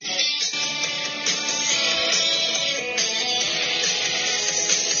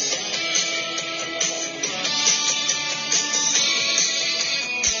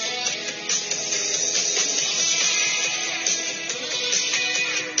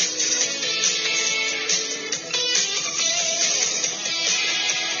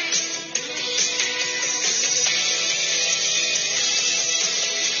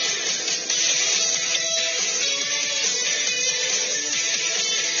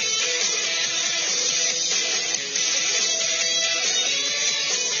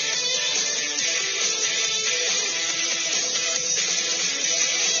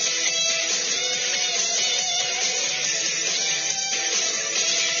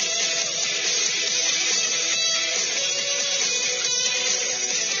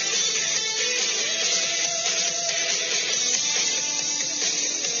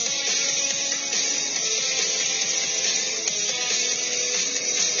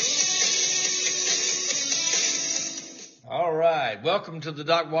Welcome to the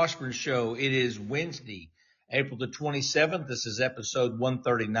Doc Washburn Show. It is Wednesday, April the 27th. This is episode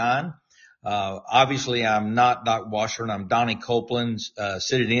 139. Obviously, I'm not Doc Washburn. I'm Donnie Copeland,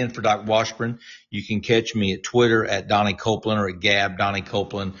 sitting in for Doc Washburn. You can catch me at Twitter at Donnie Copeland or at Gab Donnie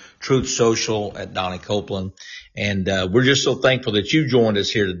Copeland, Truth Social at Donnie Copeland. And we're just so thankful that you joined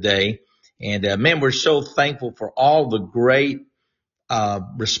us here today. And man, we're so thankful for all the great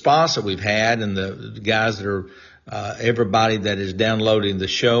response that we've had and the guys that are everybody that is downloading the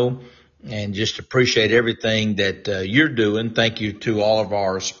show, and just appreciate everything that you're doing. Thank you to all of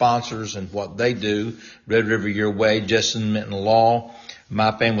our sponsors and what they do. Red River Your Way, Justin Minton Law,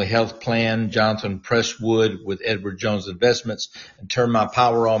 My Family Health Plan, Jonathan Presswood with Edward Jones Investments, and Turn My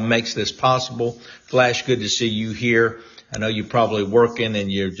Power On makes this possible. Flash, good to see you here. I know you're probably working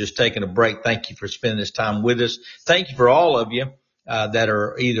and you're just taking a break. Thank you for spending this time with us. Thank you for all of you that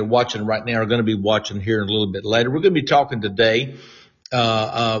are either watching right now or going to be watching here a little bit later. We're going to be talking today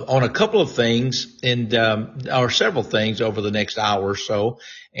on a couple of things and or several things over the next hour or so.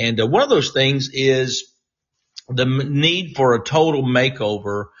 And one of those things is the need for a total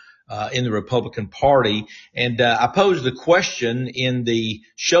makeover in the Republican Party. And I posed the question in the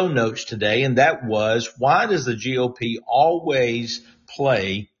show notes today, and that was, why does the GOP always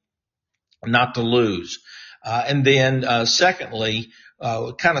play not to lose? And then secondly,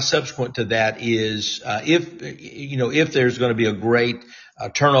 kind of subsequent to that is if there's going to be a great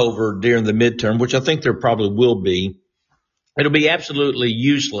turnover during the midterm, which I think there probably will be, it'll be absolutely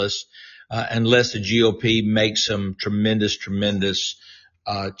useless unless the GOP makes some tremendous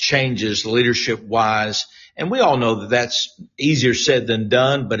changes leadership wise. And we all know that that's easier said than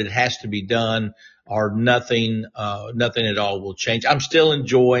done, but it has to be done, or nothing at all will change. I'm still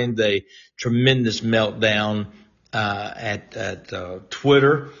enjoying the tremendous meltdown at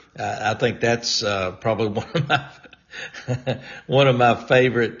Twitter. I think that's probably one of my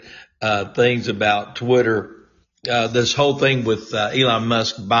favorite things about Twitter. This whole thing with Elon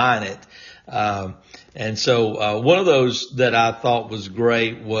Musk buying it. And so one of those that I thought was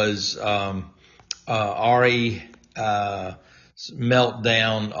great was Ari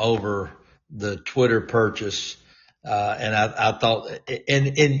meltdown over the Twitter purchase. And I thought,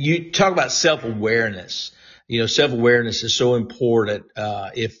 and you talk about self-awareness. Self-awareness is so important.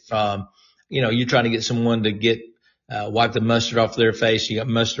 If you're trying to get someone to wipe the mustard off their face, you got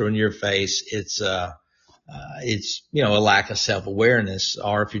mustard on your face. It's a lack of self-awareness.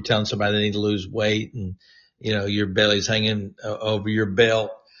 Or if you're telling somebody they need to lose weight and, your belly's hanging over your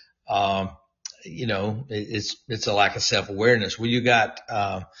belt, it's a lack of self-awareness. Well, you got,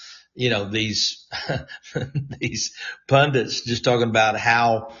 these pundits just talking about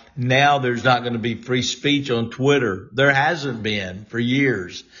how now there's not going to be free speech on Twitter. There hasn't been for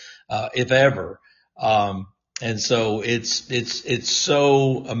years, if ever. And so it's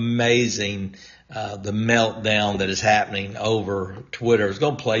so amazing, the meltdown that is happening over Twitter. I was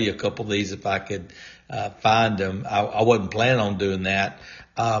going to play you a couple of these if I could, find them. I wasn't planning on doing that.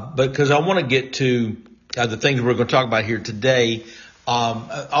 But because I want to get to the things we're going to talk about here today.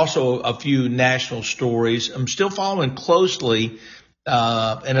 Also a few national stories. I'm still following closely,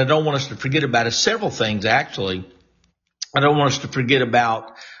 and I don't want us to forget about it. Several things, actually. I don't want us to forget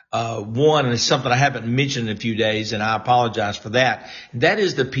about, one, and it's something I haven't mentioned in a few days, and I apologize for that. That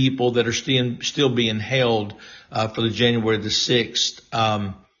is the people that are still being held, for the January the 6th,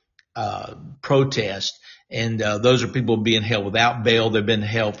 protest. And those are people being held without bail. They've been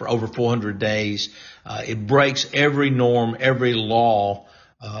held for over 400 days. It breaks every norm, every law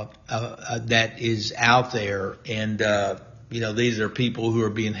that is out there. And these are people who are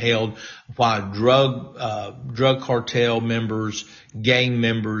being held while drug cartel members, gang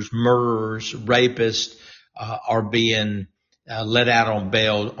members, murderers, rapists are being let out on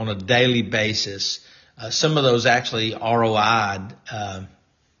bail on a daily basis. Some of those actually ROI'd,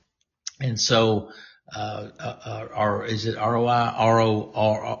 and so. Or is it ROI?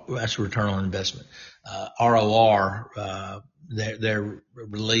 ROR, that's return on investment. ROR, they're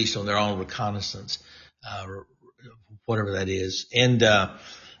released on their own reconnaissance, whatever that is. And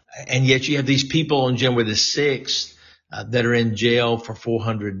yet you have these people on January the 6th, that are in jail for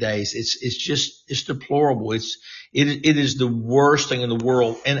 400 days. It's deplorable. It is the worst thing in the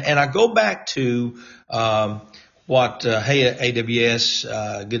world. And I go back to, hey,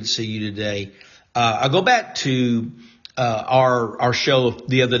 AWS, good to see you today. I go back to our show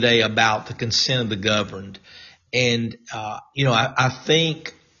the other day about the consent of the governed, and I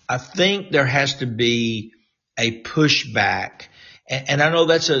think there has to be a pushback, and I know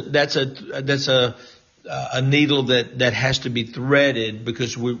that's a needle that has to be threaded,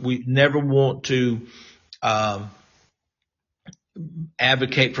 because we never want to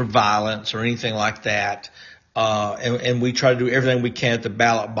advocate for violence or anything like that. And we try to do everything we can at the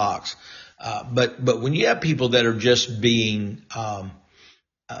ballot box. But when you have people that are just being,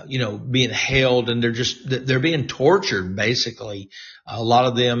 being held and they're being tortured, basically, a lot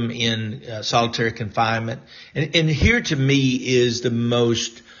of them in solitary confinement. And here to me is the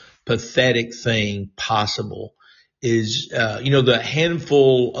most pathetic thing possible is, the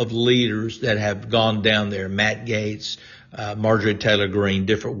handful of leaders that have gone down there, Matt Gaetz, Marjorie Taylor Greene,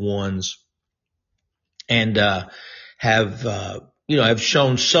 different ones, and have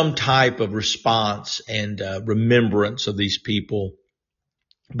shown some type of response and remembrance of these people.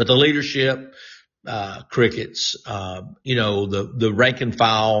 But the leadership, crickets, the rank and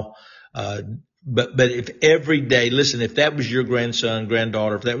file, but if every day, listen, if that was your grandson,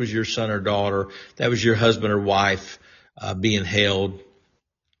 granddaughter, if that was your son or daughter, that was your husband or wife, being held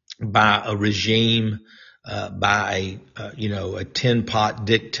by a regime, by a tin pot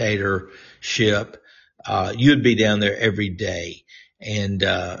dictatorship, you'd be down there every day.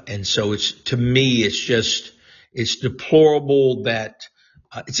 And so to me, it's deplorable that,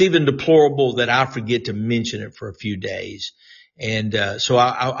 it's even deplorable that I forget to mention it for a few days. And, so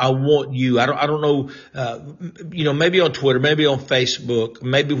I want you, I don't know, maybe on Twitter, maybe on Facebook,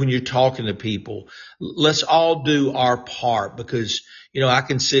 maybe when you're talking to people, let's all do our part because, I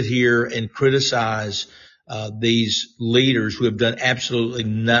can sit here and criticize, these leaders who have done absolutely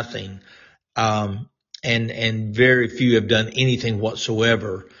nothing. And very few have done anything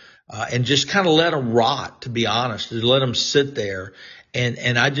whatsoever, and just kind of let them rot, to be honest, to let them sit there.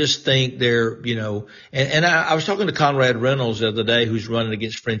 And I just think they're, and I was talking to Conrad Reynolds the other day, who's running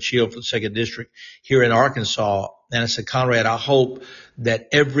against French Hill for the 2nd District here in Arkansas. And I said, Conrad, I hope that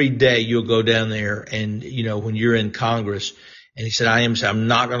every day you'll go down there and, when you're in Congress. And he said, I'm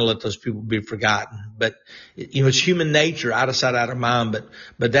not going to let those people be forgotten. But, it's human nature, out of sight, out of mind.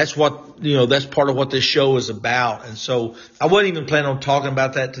 But that's what, that's part of what this show is about. And so I wasn't even planning on talking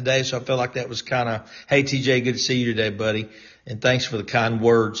about that today. So I felt like that was kind of, hey, TJ, good to see you today, buddy. And thanks for the kind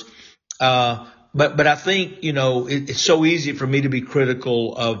words. But I think, it's so easy for me to be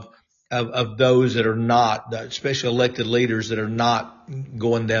critical of those that are not, especially elected leaders that are not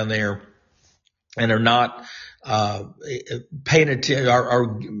going down there and are not, paying attention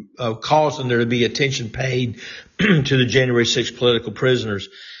or causing there to be attention paid to the January 6th political prisoners.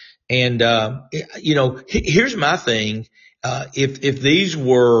 And, here's my thing. If these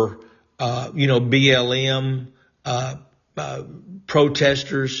were, BLM,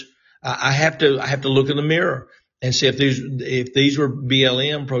 protesters, I have to look in the mirror and see if these were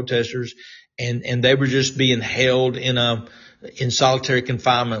BLM protesters and they were just being held in solitary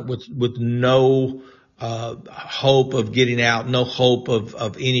confinement with no, hope of getting out, no hope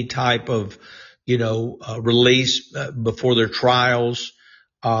of any type of, release, before their trials.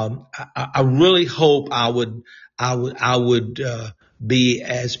 I really hope I would, be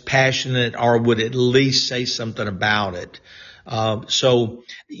as passionate or would at least say something about it.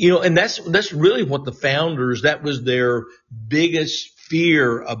 And that's really what the founders, that was their biggest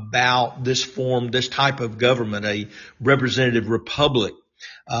fear about this type of government, a representative republic,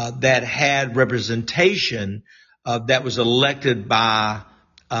 that had representation, that was elected by,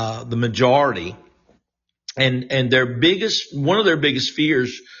 the majority. And one of their biggest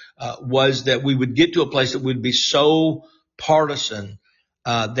fears, was that we would get to a place that would be so partisan,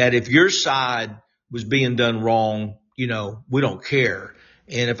 that if your side was being done wrong, we don't care.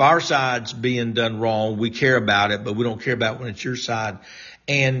 And if our side's being done wrong, we care about it, but we don't care about when it's your side.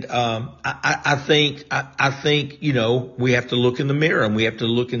 And, I think, we have to look in the mirror and we have to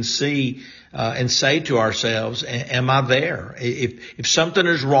look and see, and say to ourselves, am I there? If something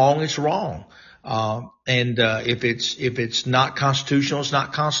is wrong, it's wrong. If it's not constitutional, it's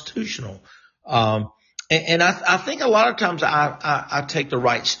not constitutional. And I think a lot of times I take the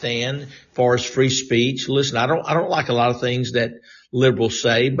right stand as far as free speech. Listen, I don't like a lot of things that liberals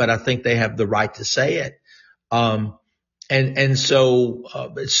say, but I think they have the right to say it. So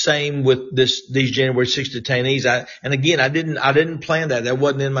same with these January 6th detainees. I didn't plan that. That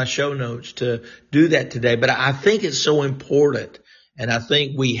wasn't in my show notes to do that today, but I think it's so important. And I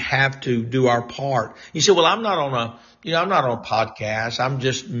think we have to do our part. You say, well, I'm not on a podcast. I'm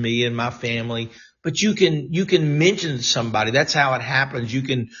just me and my family. But you can mention to somebody. That's how it happens. You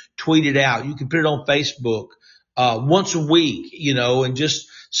can tweet it out. You can put it on Facebook, once a week, and just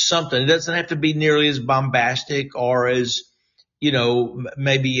something. It doesn't have to be nearly as bombastic or as,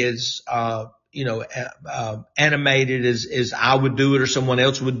 maybe as, animated as I would do it or someone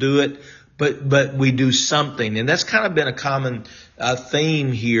else would do it. But we do something. And that's kind of been a common,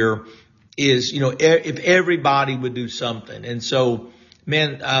 theme here is, if everybody would do something. And so,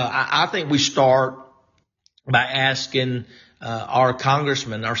 man, I think we start by asking our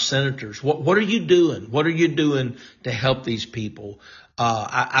congressmen, our senators, what are you doing? What are you doing to help these people?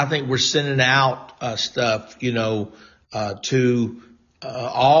 I think we're sending out stuff, to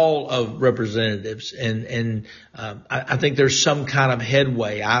all of representatives, and I think there's some kind of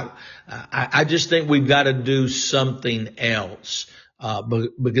headway. I just think we've got to do something else,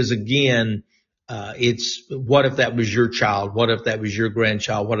 because again, it's what if that was your child? What if that was your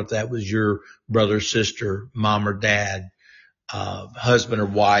grandchild? What if that was your brother, sister, mom or dad, husband or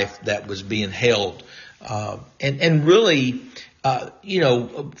wife that was being held? And really,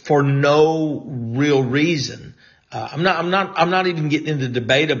 for no real reason. I'm not even getting into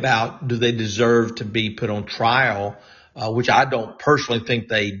debate about do they deserve to be put on trial, which I don't personally think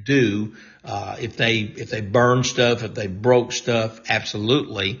they do. If they burn stuff, if they broke stuff,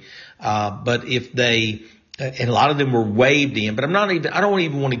 absolutely. But if they, and a lot of them were waived in, but I don't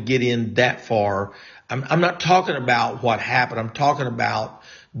even want to get in that far. I'm not talking about what happened. I'm talking about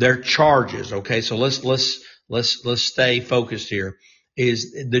their charges. Okay. So let's stay focused here.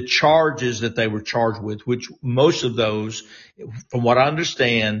 Is the charges that they were charged with, which most of those, from what I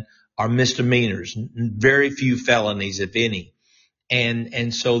understand, are misdemeanors, very few felonies, if any.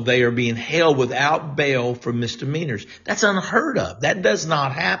 And so they are being held without bail for misdemeanors. That's unheard of. That does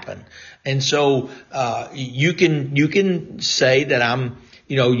not happen. And so, you can say that I'm,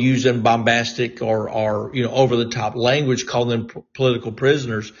 using bombastic or, over the top language, calling them political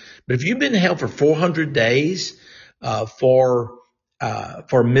prisoners. But if you've been held for 400 days, for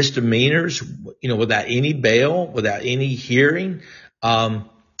misdemeanors, without any bail, without any hearing,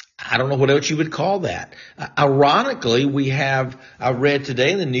 I don't know what else you would call that. Ironically, I read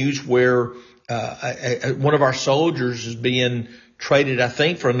today in the news where, one of our soldiers is being traded, I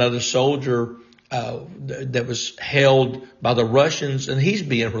think, for another soldier, that was held by the Russians, and he's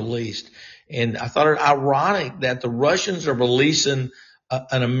being released. And I thought it ironic that the Russians are releasing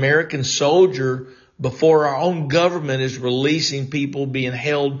an American soldier before our own government is releasing people being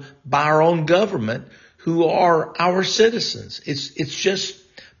held by our own government who are our citizens. It's just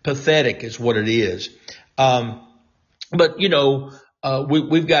pathetic is what it is. But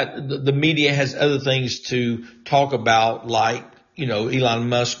we've got the media has other things to talk about, like, Elon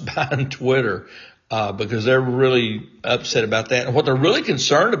Musk buying Twitter, because they're really upset about that. And what they're really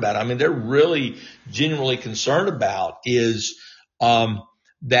concerned about, they're really genuinely concerned about is,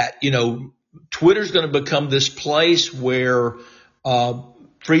 that, Twitter's going to become this place where,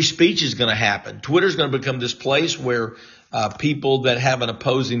 free speech is going to happen. Twitter's going to become this place where, people that have an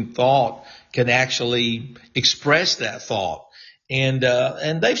opposing thought can actually express that thought. And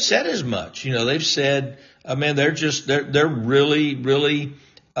they've said as much, they've said, they're really, really,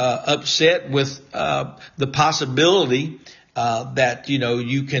 upset with, the possibility, that,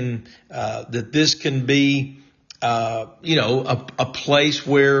 you can, that this can be, a place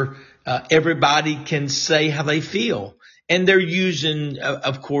where, everybody can say how they feel. And they're using,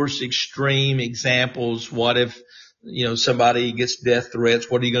 of course, extreme examples. What if, somebody gets death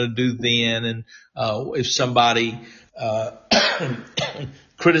threats? What are you going to do then? And, if somebody,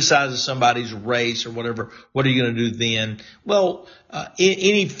 criticizes somebody's race or whatever, what are you going to do then? Well,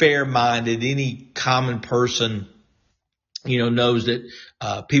 any fair-minded, any common person, knows that,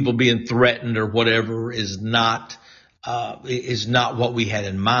 people being threatened or whatever is not what we had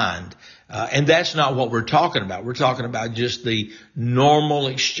in mind. And that's not what we're talking about. We're talking about just the normal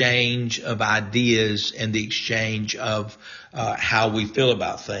exchange of ideas and the exchange of, how we feel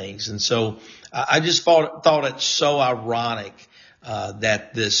about things. And so I just thought it's so ironic,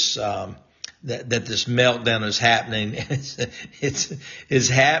 that this, that this meltdown is happening. It's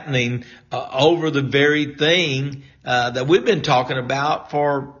happening, over the very thing, that we've been talking about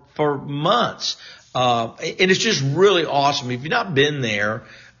for months. And it's just really awesome. If you've not been there,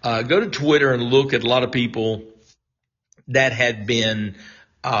 go to Twitter and look at a lot of people that had been,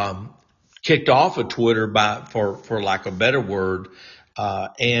 kicked off of Twitter for lack of a better word,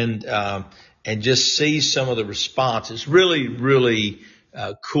 and just see some of the response. It's really, really,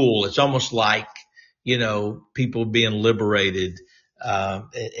 cool. It's almost like, people being liberated.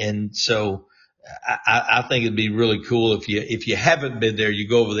 And so, I think it'd be really cool if you haven't been there, you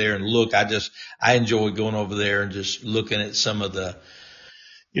go over there and look. I enjoy going over there and just looking at some of the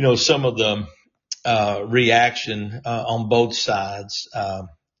reaction, on both sides.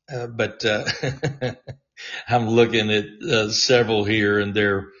 But I'm looking at, several here and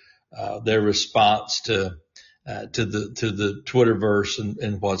their response to the Twitterverse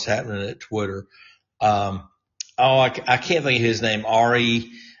and what's happening at Twitter. I can't think of his name. Ari,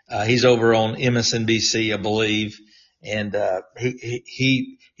 He's over on MSNBC, I believe. And,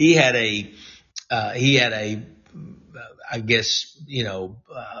 he had a, I guess,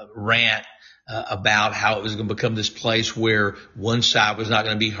 rant about how it was going to become this place where one side was not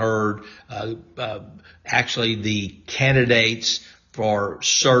going to be heard. Actually, the candidates for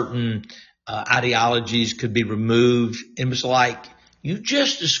certain ideologies could be removed. It was like, you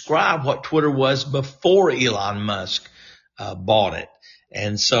just described what Twitter was before Elon Musk bought it.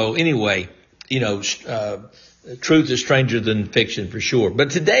 And so anyway, truth is stranger than fiction for sure.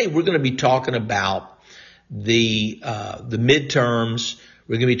 But today we're going to be talking about the midterms.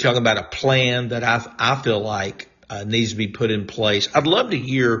 We're going to be talking about a plan that I feel like needs to be put in place. I'd love to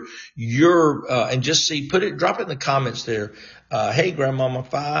hear your and just drop it in the comments there. Hey, Grandmama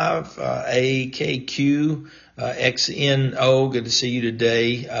 5, AKQ, XNO, good to see you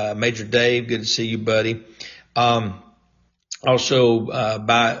today. Major Dave, good to see you, buddy. Also,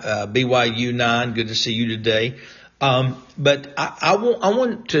 BYU 9, good to see you today. But I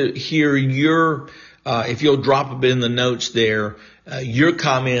want to hear your, if you'll drop a bit in the notes there, your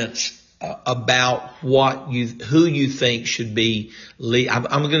comments about who you think should be I'm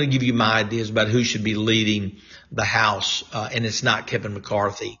going to give you my ideas about who should be leading the House, and it's not Kevin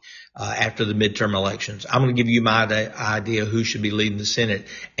McCarthy, after the midterm elections. I'm going to give you my idea of who should be leading the Senate,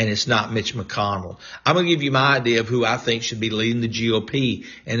 and it's not Mitch McConnell. I'm going to give you my idea of who I think should be leading the GOP,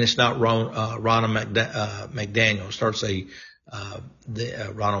 and it's not Ronald McDaniel. Start say,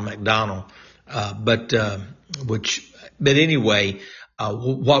 Ronald McDonald. But anyway,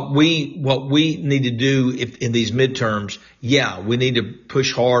 what we need to do in these midterms, we need to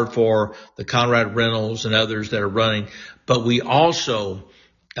push hard for the Conrad Reynolds and others that are running, but we also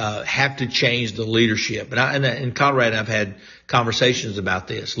have to change the leadership. And Conrad and I've had conversations about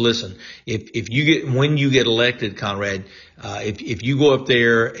this. Listen, when you get elected, Conrad, if you go up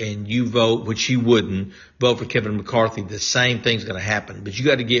there and you vote, which you wouldn't, vote for Kevin McCarthy, the same thing's going to happen. But you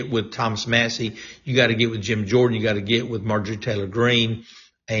got to get with Thomas Massie, you got to get with Jim Jordan, you got to get with Marjorie Taylor Greene,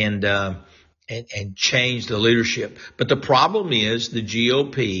 and change the leadership. But the problem is the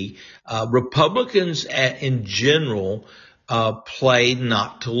GOP, Republicans in general, play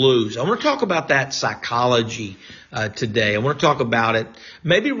not to lose. I want to talk about that psychology today. I want to talk about it,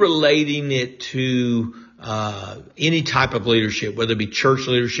 maybe relating it to any type of leadership, whether it be church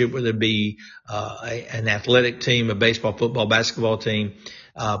leadership, whether it be an athletic team, a baseball, football, basketball team,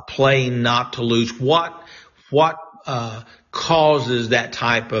 playing not to lose. What causes that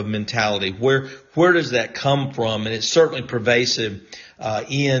type of mentality? Where does that come from? And it's certainly pervasive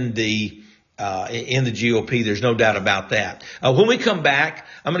in the GOP. There's no doubt about that. When we come back,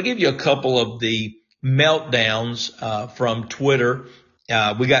 I'm going to give you a couple of the meltdowns from Twitter.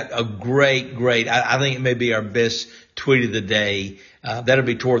 We got a great, I think it may be our best tweet of the day. That'll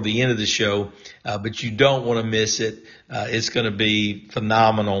be toward the end of the show, but you don't want to miss it. It's going to be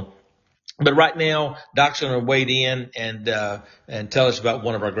phenomenal. But right now, Doc's going to wade in and tell us about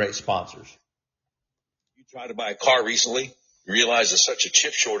one of our great sponsors. You tried to buy a car recently? You realize there's such a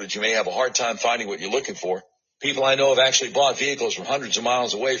chip shortage, you may have a hard time finding what you're looking for. People I know have actually bought vehicles from hundreds of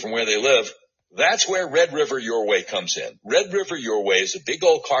miles away from where they live. That's where Red River Your Way comes in. Red River Your Way is a big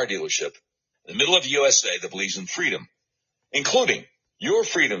old car dealership in the middle of the USA that believes in freedom, including your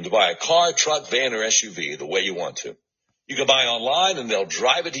freedom to buy a car, truck, van, or SUV the way you want to. You can buy online and they'll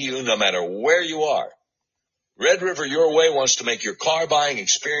drive it to you no matter where you are. Red River Your Way wants to make your car buying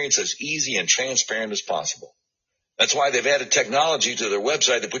experience as easy and transparent as possible. That's why they've added technology to their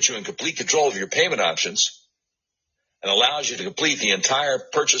website that puts you in complete control of your payment options and allows you to complete the entire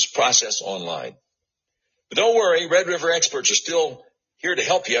purchase process online. But don't worry, Red River experts are still here to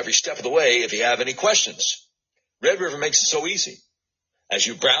help you every step of the way if you have any questions. Red River makes it so easy. As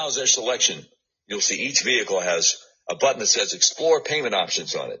you browse their selection, you'll see each vehicle has a button that says Explore Payment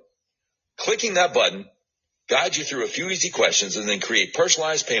Options on it. Clicking that button guides you through a few easy questions and then create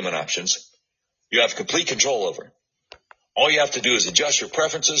personalized payment options you have complete control over. All you have to do is adjust your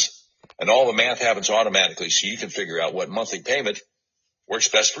preferences, and all the math happens automatically so you can figure out what monthly payment works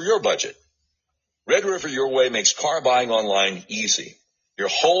best for your budget. Red River Your Way makes car buying online easy. Your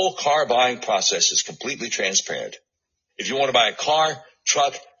whole car buying process is completely transparent. If you want to buy a car,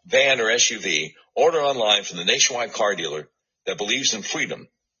 truck, van, or SUV, order online from the nationwide car dealer that believes in freedom,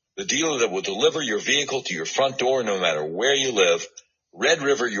 the dealer that will deliver your vehicle to your front door no matter where you live,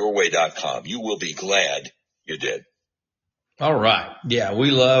 RedRiverYourWay.com. You will be glad you did. All right. Yeah,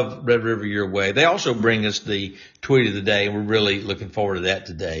 we love Red River Your Way. They also bring us the tweet of the day, and we're really looking forward to that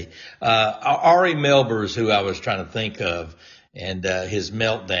today. Ari Melber is who I was trying to think of. and his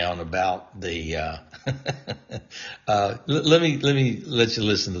meltdown about the. Let me let you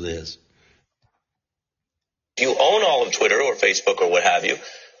listen to this. If you own all of Twitter or Facebook or what have you,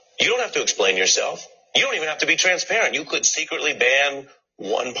 you don't have to explain yourself. You don't even have to be transparent. You could secretly ban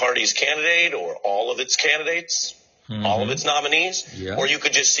one party's candidate or all of its candidates, all of its nominees, or you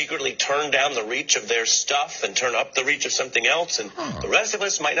could just secretly turn down the reach of their stuff and turn up the reach of something else, and the rest of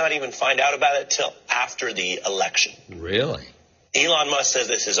us might not even find out about it till after the election. Really? Elon Musk says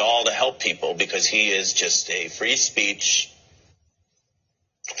this is all to help people because he is just a free speech,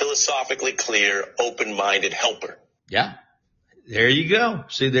 philosophically clear, open-minded helper. Yeah. There you go.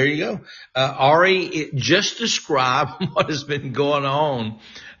 See, there you go. Ari, just describe what has been going on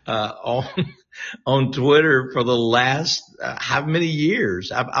Twitter for the last how many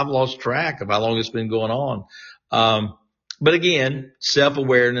years? I've lost track of how long it's been going on. But again,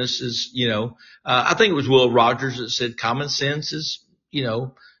 self-awareness is, I think it was Will Rogers that said common sense is,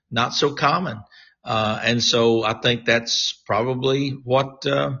 not so common. And so I think that's probably what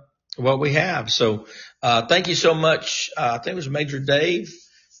we have. So, thank you so much. I think it was Major Dave,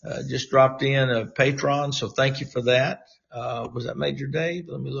 just dropped in a Patreon. So thank you for that. Was that Major Dave?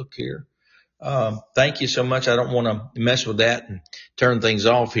 Let me look here. Thank you so much. I don't want to mess with that and turn things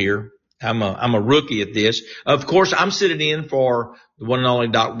off here. I'm a rookie at this. Of course, I'm sitting in for the one and only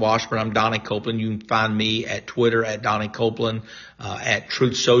Doc Washburn. I'm Donnie Copeland. You can find me at Twitter at Donnie Copeland, at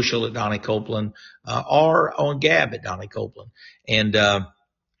Truth Social at Donnie Copeland, or on Gab at Donnie Copeland. And,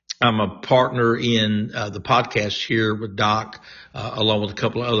 I'm a partner in the podcast here with Doc, along with a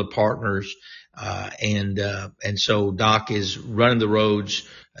couple of other partners. And so Doc is running the roads,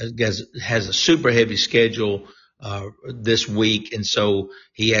 has a super heavy schedule, this week. And so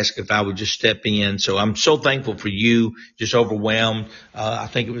he asked if I would just step in. So I'm so thankful for you, just overwhelmed. I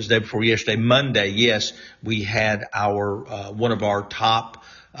think it was the day before yesterday, Monday. Yes, we had our, one of our top,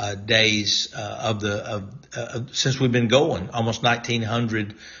 days, since we've been going, almost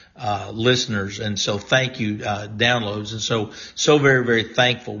 1900, listeners. And so thank you, downloads. And so very, very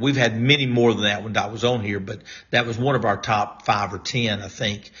thankful. We've had many more than that when Doc was on here, but that was one of our top 5 or 10, I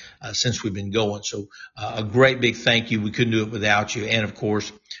think, since we've been going. So, a great big thank you. We couldn't do it without you. And of course,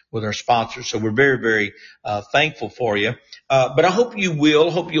 with our sponsors. So we're very, very, thankful for you. But I hope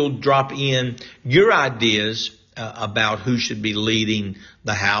you'll drop in your ideas, about who should be leading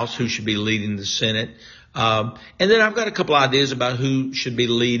the House, who should be leading the Senate. And then I've got a couple ideas about who should be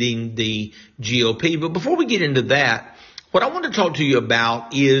leading the GOP. But before we get into that, what I want to talk to you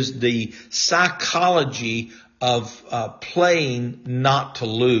about is the psychology of playing not to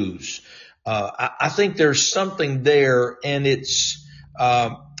lose. I think there's something there, and it's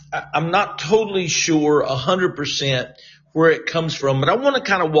I'm not totally sure 100% where it comes from, but I want to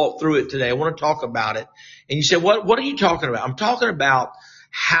kind of walk through it today. I want to talk about it. And you say, what are you talking about? I'm talking about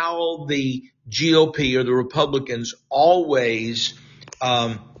how the GOP or the Republicans always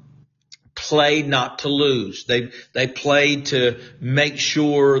play not to lose. They play to make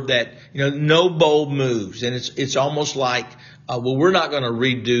sure that no bold moves, and it's almost like well, we're not going to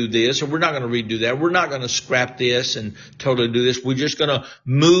redo this, or we're not going to redo that. We're not going to scrap this and totally do this. We're just going to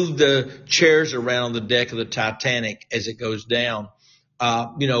move the chairs around on the deck of the Titanic as it goes down.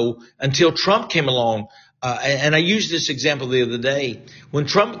 Until Trump came along. And I used this example the other day. When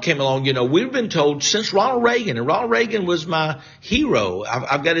Trump came along, we've been told since Ronald Reagan, and Ronald Reagan was my hero.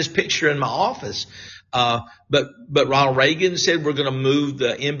 I've got his picture in my office. But Ronald Reagan said we're going to move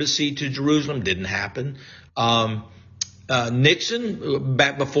the embassy to Jerusalem. Didn't happen. Nixon,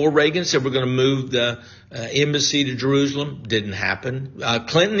 back before Reagan, said we're going to move the embassy to Jerusalem. Didn't happen.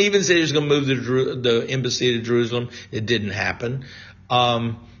 Clinton even said he was going to move the embassy to Jerusalem. It didn't happen.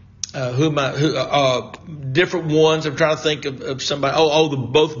 Different ones. I'm trying to think of somebody.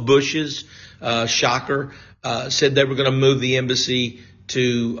 Both Bushes, shocker, said they were going to move the embassy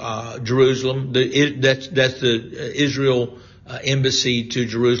to Jerusalem. That's the Israel embassy to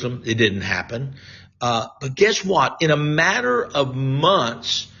Jerusalem. It didn't happen. But guess what? In a matter of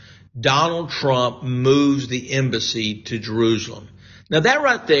months, Donald Trump moves the embassy to Jerusalem. Now that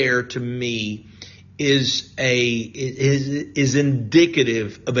right there, to me, is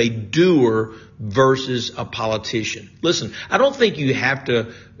indicative of a doer versus a politician. Listen, I don't think you have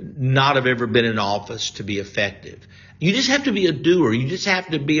to not have ever been in office to be effective. You just have to be a doer. You just have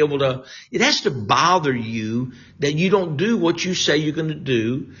to be able to, it has to bother you that you don't do what you say you're going to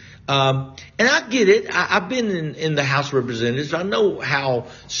do. And I get it. I've been in the House of Representatives. I know how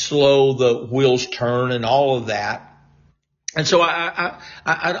slow the wheels turn and all of that. And so I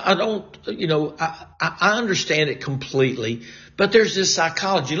don't, I understand it completely, but there's this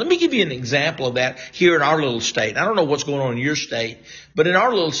psychology. Let me give you an example of that here in our little state. I don't know what's going on in your state, but in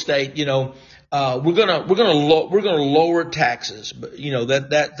our little state, we're gonna lower taxes. But,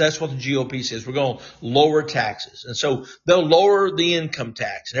 that's what the GOP says. We're going to lower taxes. And so they'll lower the income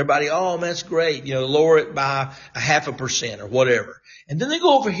tax and everybody, oh, that's great. Lower it by 0.5% or whatever. And then they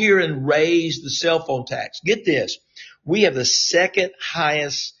go over here and raise the cell phone tax. Get this. We have the second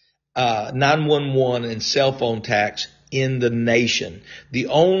highest 911 and cell phone tax in the nation. The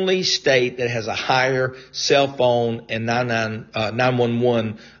only state that has a higher cell phone and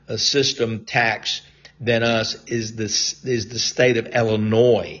 911 system tax than us is the state of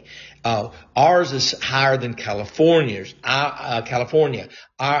Illinois. Ours is higher than California's. California.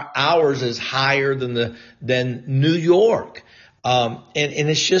 Ours is higher than New York. And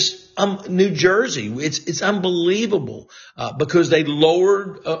it's just, New Jersey. It's unbelievable, because they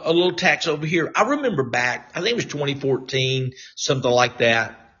lowered a little tax over here. I remember back, I think it was 2014, something like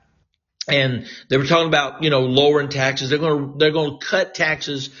that. And they were talking about, lowering taxes. They're going to cut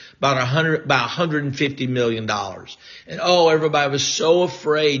taxes by $150 million. And everybody was so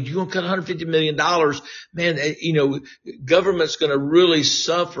afraid. You're going to cut $150 million. Man, government's going to really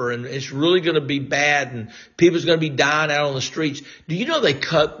suffer and it's really going to be bad and people's going to be dying out on the streets. Do you know they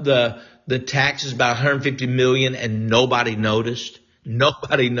cut the taxes by $150 million and nobody noticed?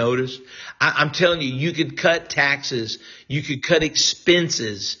 Nobody noticed. I'm telling you, you could cut taxes. You could cut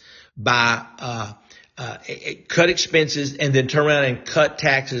expenses by cut expenses and then turn around and cut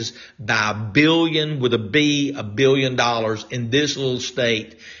taxes by $1 billion with $1 billion in this little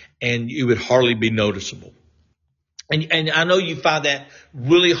state, and it would hardly be noticeable. And I know you find that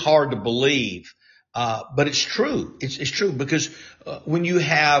really hard to believe, but it's true. It's true because when you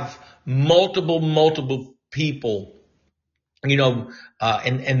have multiple people,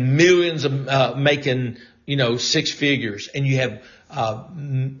 and millions of making six figures, and you have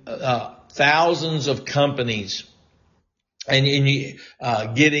thousands of companies and you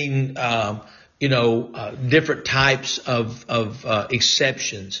getting different types of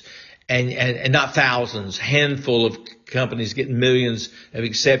exceptions and not thousands, handful of companies getting millions of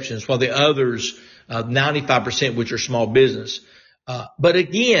exceptions, while the others 95%, which are small business. But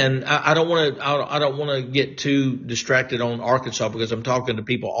again, I don't want to get too distracted on Arkansas because I'm talking to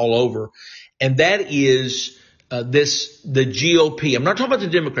people all over, and that is the GOP. I'm not talking about the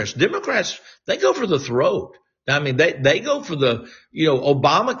Democrats. Democrats, they go for the throat. I mean, they go for the,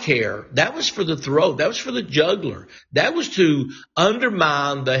 Obamacare. That was for the throat. That was for the jugular. That was to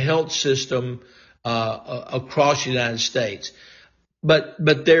undermine the health system, across the United States. But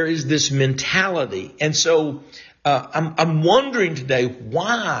there is this mentality. And so, I'm wondering today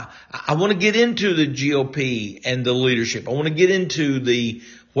why. I want to get into the GOP and the leadership. I want to get into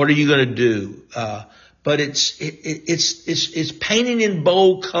what are you going to do? But it's painting in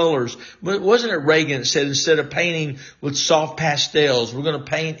bold colors. Wasn't it Reagan that said instead of painting with soft pastels, we're going to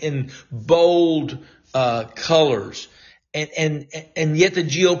paint in bold, colors. And yet the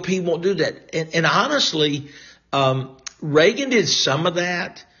GOP won't do that. And honestly, Reagan did some of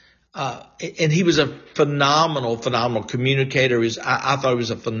that. And he was a phenomenal communicator. I thought he was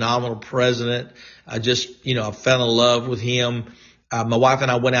a phenomenal president. I fell in love with him. My wife and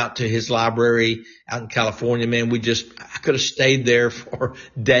I went out to his library out in California. Man, I could have stayed there for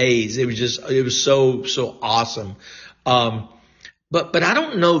days. It was so awesome. But I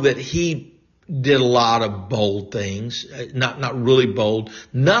don't know that he did a lot of bold things, not really bold,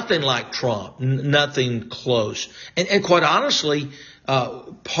 nothing like Trump, nothing close. And quite honestly,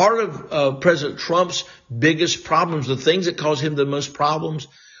 part of President Trump's biggest problems, the things that caused him the most problems,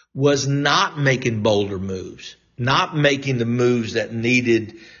 was not making bolder moves, not making the moves that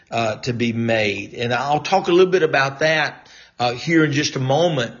needed to be made. And I'll talk a little bit about that here in just a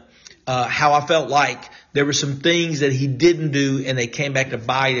moment, how I felt like there were some things that he didn't do and they came back to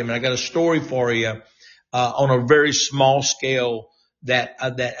bite him. And I got a story for you on a very small scale that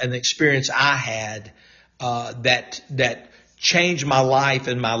an experience I had that changed my life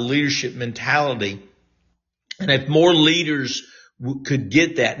and my leadership mentality. And if more leaders could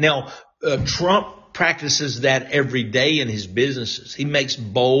get that. Now, Trump practices that every day in his businesses. He makes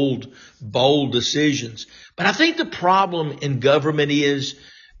bold decisions. But I think the problem in government is,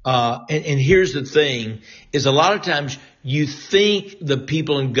 and here's the thing, is a lot of times you think the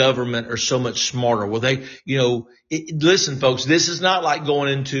people in government are so much smarter. Well, listen, folks, this is not like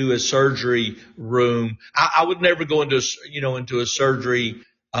going into a surgery room. I would never go into a surgery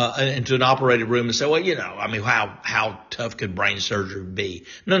into an operating room and say, well, I mean, how tough could brain surgery be?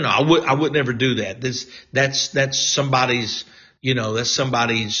 No, I would never do that. That's somebody's,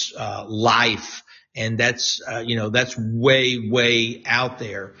 life. And that's way out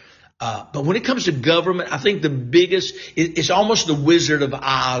there. But when it comes to government, I think the biggest, it's almost the Wizard of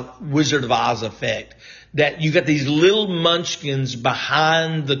Oz effect, that you got these little munchkins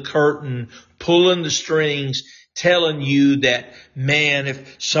behind the curtain pulling the strings, telling you that, man,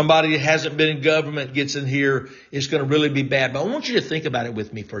 if somebody that hasn't been in government gets in here, it's going to really be bad. But I want you to think about it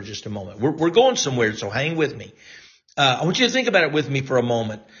with me for just a moment. We're going somewhere, so hang with me. I want you to think about it with me for a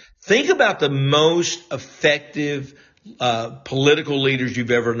moment. Think about the most effective political leaders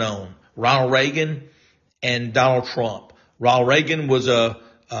you've ever known. Ronald Reagan and Donald Trump. Ronald Reagan was a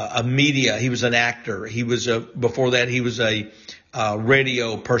media. He was an actor. Before that, he was a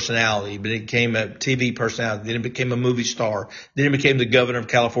radio personality, but he became a TV personality. Then he became a movie star. Then he became the governor of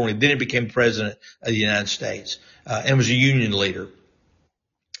California. Then he became president of the United States, and was a union leader,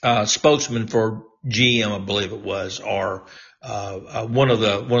 spokesman for GM, I believe it was, or one of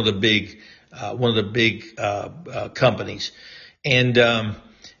the big companies, and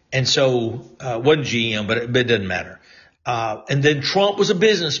so wasn't GM, but it doesn't matter. And then Trump was a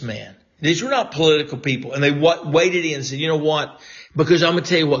businessman. These were not political people. And they waited in and said, you know what? Because I'm going to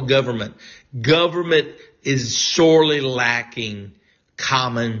tell you what government is sorely lacking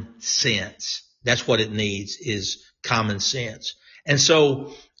common sense. That's what it needs, is common sense. And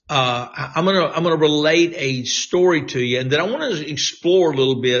so, I'm going to relate a story to you. And then I want to explore a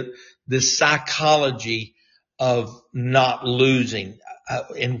little bit the psychology of not losing.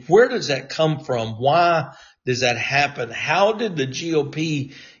 And where does that come from? Why does that happen? How did the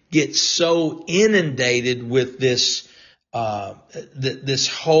GOP get so inundated with this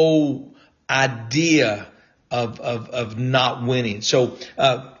whole idea of not winning? So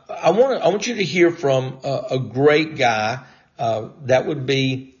I want you to hear from a great guy. That would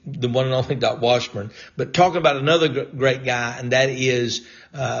be the one and only Doc Washburn. But talking about another great guy, and that is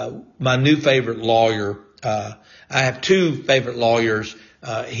my new favorite lawyer. I have two favorite lawyers.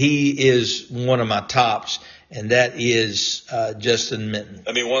 He is one of my tops, and that is Justin Minton.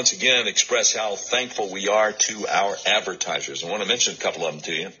 Let me once again express how thankful we are to our advertisers. I want to mention a couple of them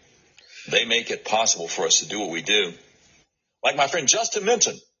to you. They make it possible for us to do what we do. Like my friend Justin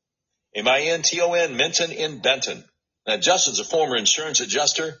Minton, M-I-N-T-O-N, Minton in Benton. Now, Justin's a former insurance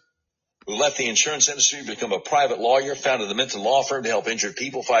adjuster who left the insurance industry to become a private lawyer, founded the Minton Law Firm to help injured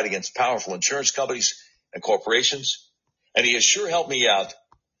people fight against powerful insurance companies and corporations. And he has sure helped me out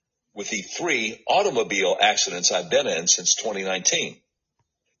with the 3 automobile accidents I've been in since 2019.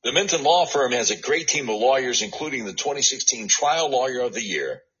 The Minton Law Firm has a great team of lawyers, including the 2016 Trial Lawyer of the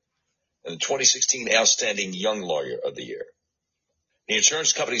Year and the 2016 Outstanding Young Lawyer of the Year. The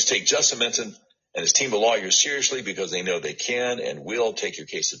insurance companies take Justin Minton and his team of lawyers seriously because they know they can and will take your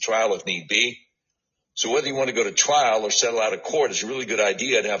case to trial if need be. So whether you want to go to trial or settle out of court, it's a really good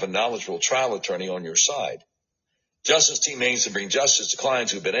idea to have a knowledgeable trial attorney on your side. Justin's team aims to bring justice to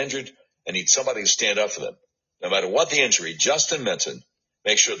clients who've been injured and need somebody to stand up for them. No matter what the injury, Justin Minton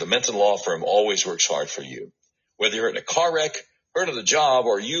makes sure the Minton Law Firm always works hard for you. Whether you're in a car wreck, hurt on the job,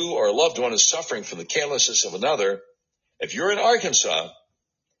 or you or a loved one is suffering from the carelessness of another, if you're in Arkansas,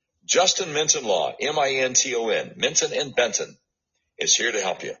 Justin Minton Law, M-I-N-T-O-N, Minton and Benton, is here to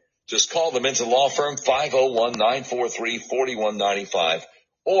help you. Just call the Minton Law Firm, 501-943-4195,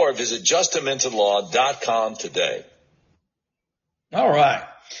 or visit justinmintonlaw.com today. All right.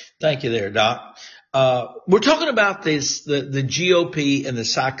 Thank you there, Doc. We're talking about this, the GOP and the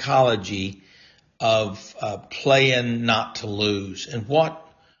psychology of playing not to lose, and what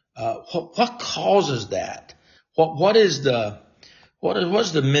causes that? What's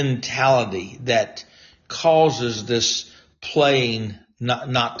the mentality that causes this playing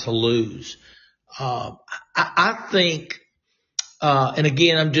not to lose? I think, and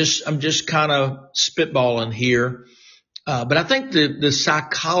again, I'm just kind of spitballing here. But I think the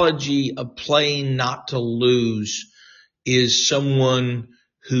psychology of playing not to lose is someone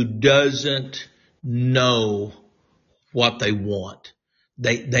who doesn't know what they want.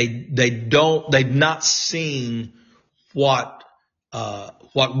 They've not seen what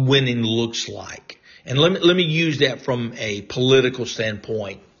winning looks like. And let me use that from a political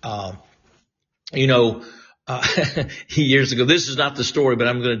standpoint. Years ago, this is not the story, but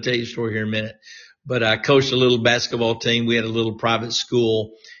I'm going to tell you a story here in a minute. But I coached a little basketball team. We had a little private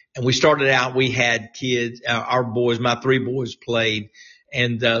school, and we started out, we had kids, our boys, my 3 boys played,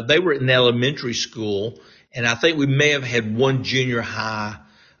 and they were in elementary school, and I think we may have had 1 junior high.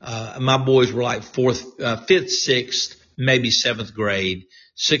 My boys were like 5th, 6th, maybe 7th grade.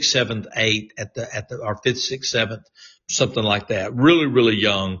 sixth, seventh, eighth our fifth, sixth, seventh, something like that. Really, really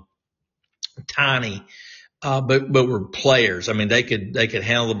young, tiny, but were players. I mean, they could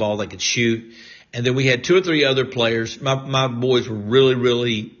handle the ball, they could shoot. And then we had two or three other players. My boys were really,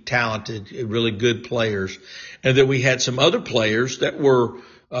 really talented, really good players. And then we had some other players that were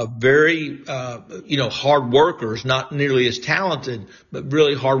very, hard workers, not nearly as talented, but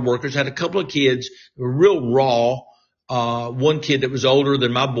really hard workers. Had a couple of kids who were real raw. One kid that was older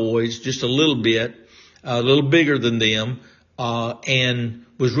than my boys, just a little bit, a little bigger than them, and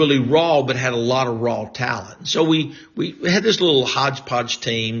was really raw, but had a lot of raw talent. So we had this little hodgepodge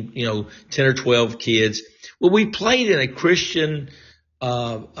team, 10 or 12 kids. Well, we played in a Christian,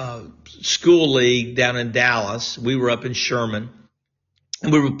 school league down in Dallas. We were up in Sherman.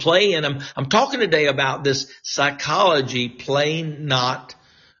 And we were playing. I'm talking today about this psychology, playing not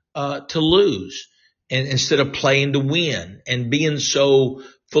to lose, and instead of playing to win, and being so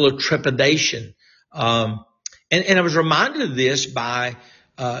full of trepidation. And I was reminded of this by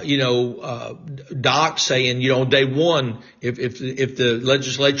Doc saying, day one, if the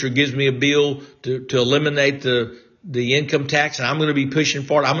legislature gives me a bill to eliminate the income tax, and I'm going to be pushing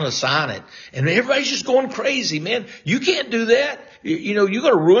for it, I'm going to sign it. And everybody's just going crazy, man. You can't do that. You're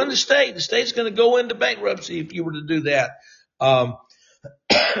going to ruin the state. The state's going to go into bankruptcy if you were to do that. And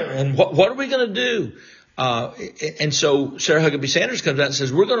what are we going to do? And so Sarah Huckabee Sanders comes out and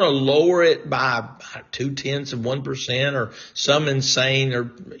says, we're going to lower it by 0.2% or some insane,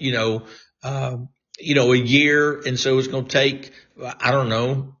 or, a year. And so it's going to take, I don't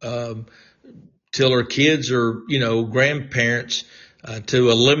know, till our kids or, grandparents, to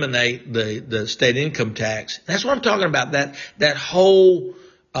eliminate the state income tax. That's what I'm talking about. That whole,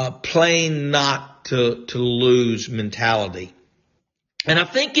 playing not to lose mentality. And I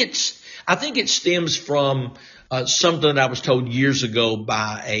think it stems from something that I was told years ago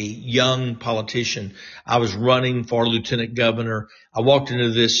by a young politician. I was running for lieutenant governor. I walked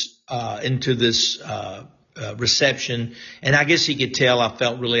into this reception, and I guess he could tell I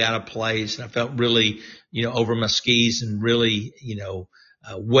felt really out of place, and I felt really, over my skis, and really,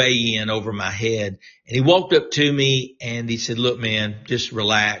 way in over my head. And he walked up to me and he said, look, man, just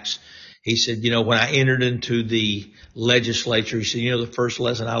relax. He said, when I entered into the legislature, he said, the first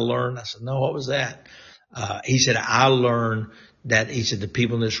lesson I learned? I said, no, what was that? He said, I learned that, he said, the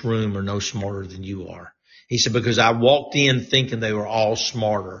people in this room are no smarter than you are. He said, because I walked in thinking they were all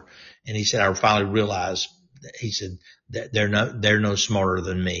smarter. And he said, I finally realized, he said, that they're no smarter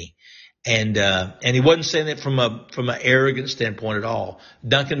than me. And he wasn't saying it from an arrogant standpoint at all.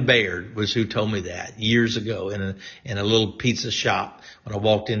 Duncan Baird was who told me that years ago in a little pizza shop when I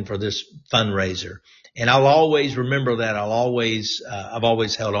walked in for this fundraiser. And I'll always remember that. I've always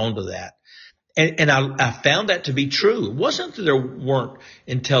held on to that. And I found that to be true. It wasn't that there weren't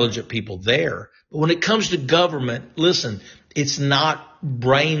intelligent people there, but when it comes to government, listen, it's not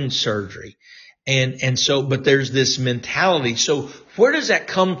brain surgery. And so, but there's this mentality. So where does that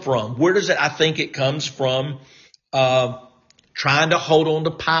come from? I think it comes from, trying to hold on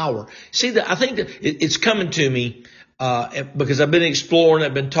to power. See, I think that it's coming to me, because I've been exploring,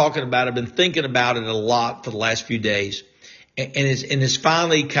 I've been talking about it, I've been thinking about it a lot for the last few days. And it's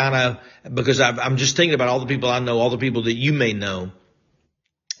finally kind of, because I'm just thinking about all the people I know, all the people that you may know.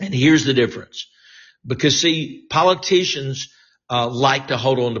 And here's the difference. Because see, politicians, like to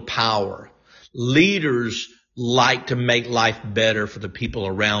hold on to power. Leaders like to make life better for the people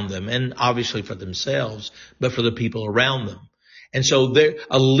around them, and obviously for themselves, but for the people around them. And so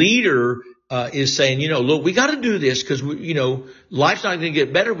a leader is saying, look, we got to do this because life's not going to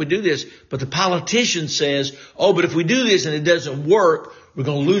get better if we do this. But the politician says, oh, but if we do this and it doesn't work, we're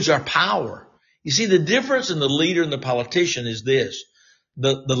going to lose our power. You see, the difference in the leader and the politician is this.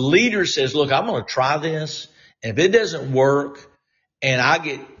 The leader says, look, I'm going to try this, and if it doesn't work and I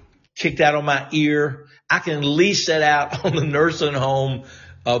get kicked out on my ear, I can at least sit out on the nursing home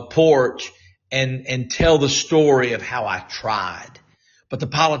porch and tell the story of how I tried. But the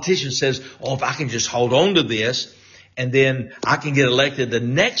politician says, oh, if I can just hold on to this, and then I can get elected the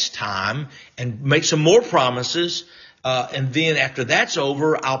next time and make some more promises, and then after that's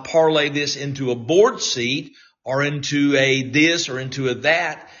over, I'll parlay this into a board seat or into a this or into a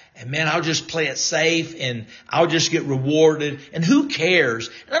that. And man, I'll just play it safe and I'll just get rewarded. And who cares?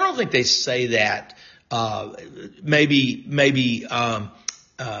 And I don't think they say that. Maybe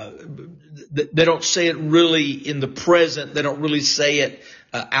they don't say it really in the present. They don't really say it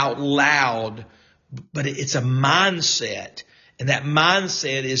out loud, but it's a mindset. And that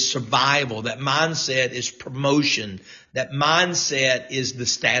mindset is survival. That mindset is promotion. That mindset is the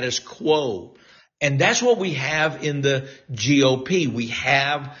status quo. And that's what we have in the GOP. We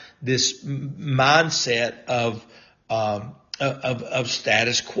have this mindset of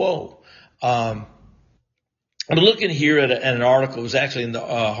status quo. I'm looking here at an article. It was actually in the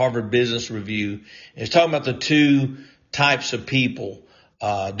Harvard Business Review. It's talking about the two types of people.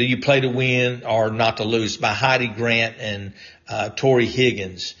 Do you play to win or not to lose? By Heidi Grant and Tori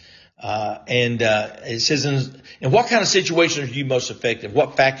Higgins. It says, in what kind of situations are you most effective?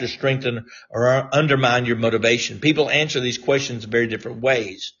 What factors strengthen or undermine your motivation? People answer these questions in very different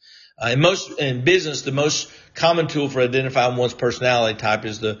ways. In business, the most common tool for identifying one's personality type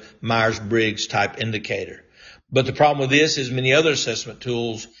is the Myers-Briggs type indicator. But the problem with this is many other assessment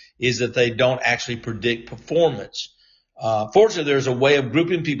tools is that they don't actually predict performance. Fortunately, there's a way of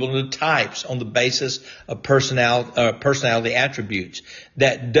grouping people into types on the basis of personality attributes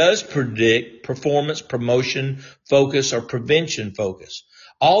that does predict performance, promotion, focus, or prevention focus.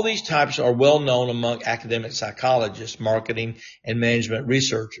 All these types are well known among academic psychologists, marketing, and management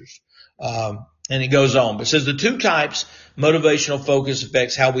researchers. And it goes on. But it says the two types, motivational focus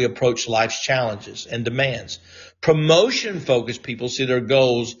affects how we approach life's challenges and demands. Promotion-focused people see their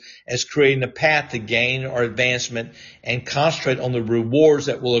goals as creating a path to gain or advancement and concentrate on the rewards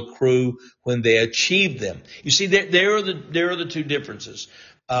that will accrue when they achieve them. You see, there are the two differences.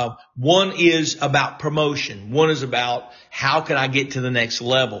 One is about promotion. One is about how can I get to the next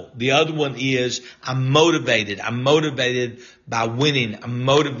level. The other one is I'm motivated. I'm motivated by winning. I'm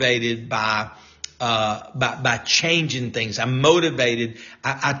motivated by changing things. I'm motivated.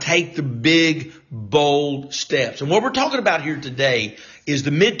 I take the big, bold steps. And what we're talking about here today is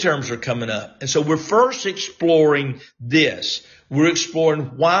the midterms are coming up. And so we're first exploring this. We're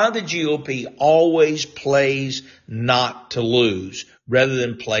exploring why the GOP always plays not to lose rather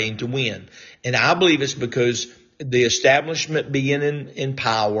than playing to win. And I believe it's because the establishment being in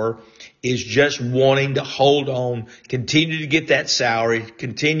power is just wanting to hold on, continue to get that salary,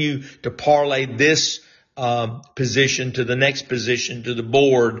 continue to parlay this position to the next position, to the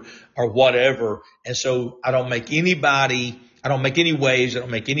board or whatever. And so I don't make any waves. I don't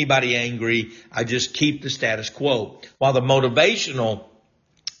make anybody angry. I just keep the status quo. While the motivational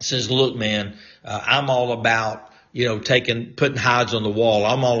says, look, man, I'm all about, putting hides on the wall.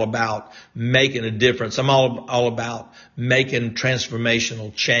 I'm all about making a difference. I'm all about making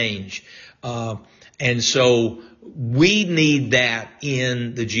transformational change. And so we need that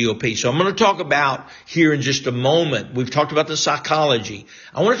in the GOP. So I'm going to talk about here in just a moment. We've talked about the psychology.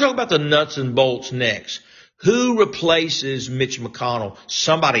 I want to talk about the nuts and bolts next. Who replaces Mitch McConnell?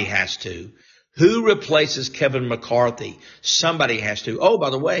 Somebody has to. Who replaces Kevin McCarthy? Somebody has to. Oh,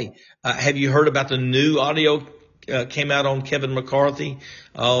 by the way, have you heard about the new audio came out on Kevin McCarthy?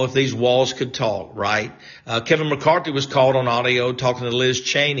 Oh, if these walls could talk, right? Kevin McCarthy was called on audio talking to Liz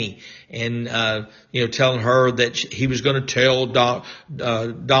Cheney and, telling her that he was going to tell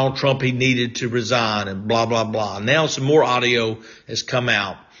Donald Trump he needed to resign and blah, blah, blah. Now some more audio has come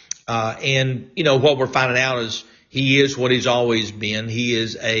out. What we're finding out is he is what he's always been.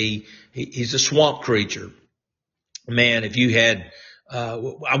 He's a swamp creature. Man, if you had,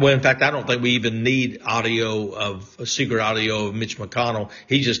 in fact, I don't think we even need secret audio of Mitch McConnell.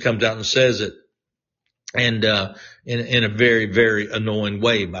 He just comes out and says it. And, in a very, very annoying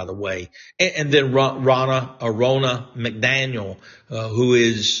way, by the way. And then Ronna McDaniel, who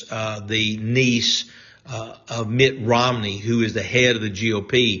is, the niece, of Mitt Romney, who is the head of the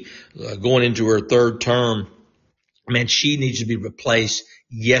GOP, going into her third term. Man, she needs to be replaced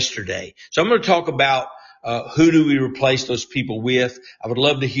yesterday. So I'm going to talk about who do we replace those people with. I would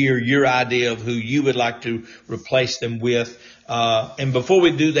love to hear your idea of who you would like to replace them with. And before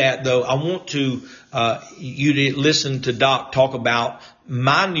we do that, though, I want to you to listen to Doc talk about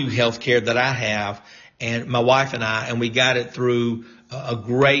my new health care that I have, and my wife and I, and we got it through a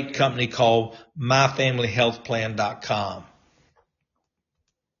great company called myfamilyhealthplan.com.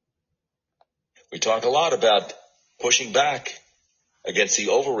 We talk a lot about pushing back against the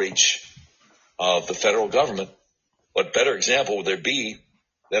overreach of the federal government. What better example would there be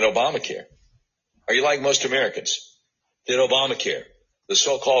than Obamacare? Are you like most Americans? Did Obamacare, the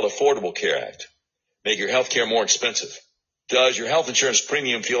so-called Affordable Care Act, make your health care more expensive? Does your health insurance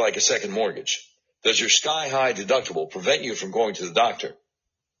premium feel like a second mortgage? Does your sky-high deductible prevent you from going to the doctor?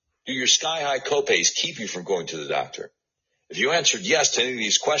 Do your sky-high copays keep you from going to the doctor? If you answered yes to any of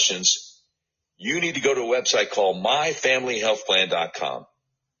these questions, you need to go to a website called myfamilyhealthplan.com.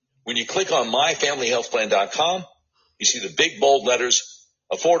 When you click on myfamilyhealthplan.com, you see the big bold letters,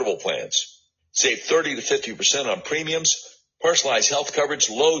 affordable plans. Save 30 to 50% on premiums, personalized health coverage,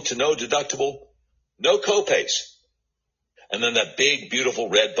 low to no deductible, no copays. And then that big, beautiful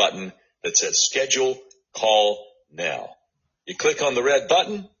red button, that says schedule call now. You click on the red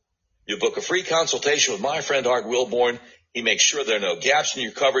button, you book a free consultation with my friend Art Wilborn. He makes sure there are no gaps in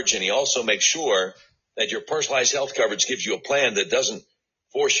your coverage, and he also makes sure that your personalized health coverage gives you a plan that doesn't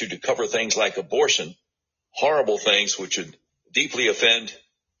force you to cover things like abortion, horrible things which would deeply offend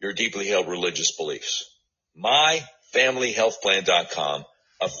your deeply held religious beliefs. MyFamilyHealthPlan.com.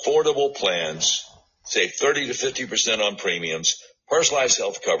 Affordable plans. Save 30 to 50% on premiums. Personalized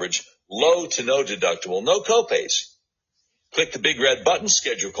health coverage. Low to no deductible. No copays. Click the big red button.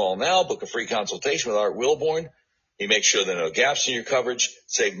 Schedule call now. Book a free consultation with Art Wilborn. He makes sure there are no gaps in your coverage.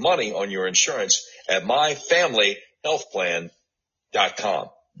 Save money on your insurance at MyFamilyHealthPlan.com.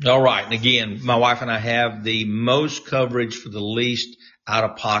 All right. And again, my wife and I have the most coverage for the least out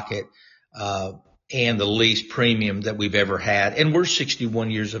of pocket, and the least premium that we've ever had. And we're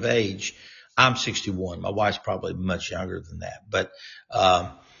 61 years of age. I'm 61. My wife's probably much younger than that.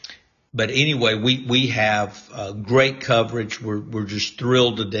 But anyway, we have great coverage. We're just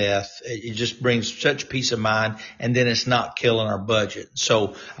thrilled to death. It just brings such peace of mind, and then it's not killing our budget.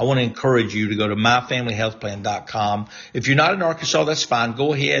 So I want to encourage you to go to myfamilyhealthplan.com. If you're not in Arkansas, that's fine.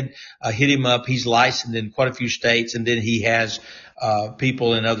 Go ahead, hit him up. He's licensed in quite a few states, and then he has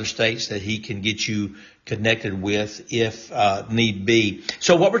people in other states that he can get you connected with if need be.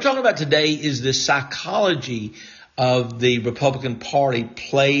 So what we're talking about today is the psychology of the Republican Party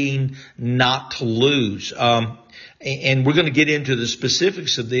playing not to lose. And we're going to get into the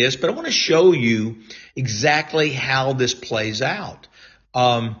specifics of this, but I want to show you exactly how this plays out.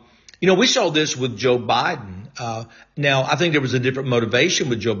 We saw this with Joe Biden. Now, I think there was a different motivation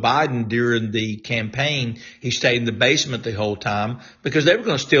with Joe Biden during the campaign. He stayed in the basement the whole time because they were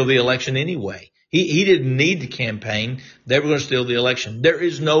going to steal the election anyway. He didn't need to campaign. They were going to steal the election. There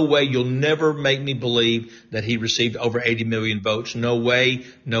is no way. You'll never make me believe that he received over 80 million votes. No way,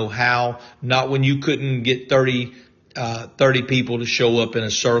 no how. Not when you couldn't get 30 people to show up in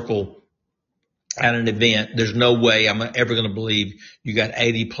a circle at an event. There's no way I'm ever going to believe you got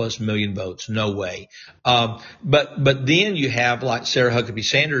 80 plus million votes. No way. But then you have like Sarah Huckabee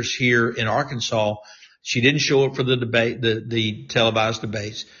Sanders here in Arkansas. She didn't show up for the debate, the televised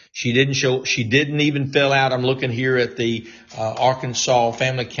debates. She didn't even fill out. I'm looking here at the Arkansas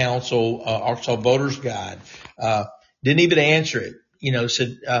Family Council, Arkansas Voters Guide. Didn't even answer it.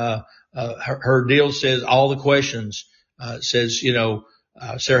 Said her deal says all the questions. Says Sarah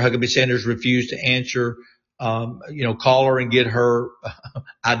Huckabee Sanders refused to answer. Call her and get her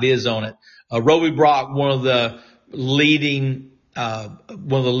ideas on it. Roby Brock, one of the leading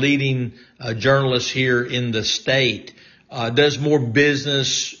journalists here in the state, does more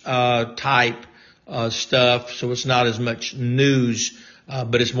business type stuff, so it's not as much news,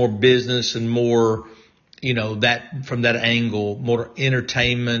 but it's more business and more, that from that angle, more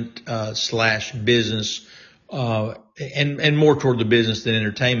entertainment slash business, and more toward the business than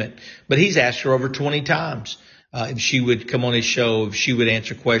entertainment. But he's asked her over 20 times if she would come on his show, if she would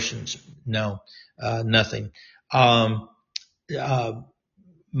answer questions. No, nothing.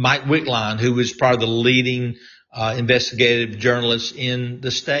 Mike Wickline, who was probably the leading investigative journalist in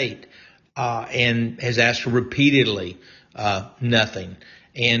the state, and has asked her repeatedly, nothing.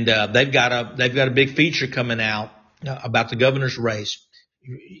 And they've got a big feature coming out about the governor's race.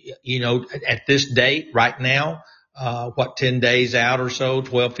 At this date right now, 10 days out or so,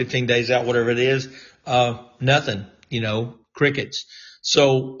 12, 15 days out, whatever it is, nothing, crickets.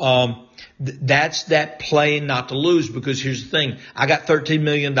 So, that's that playing not to lose, because here's the thing. I got $13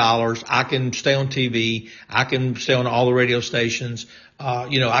 million. I can stay on TV. I can stay on all the radio stations.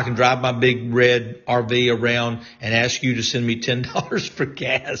 I can drive my big red RV around and ask you to send me $10 for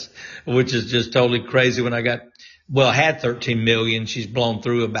gas, which is just totally crazy. When I had 13 million. She's blown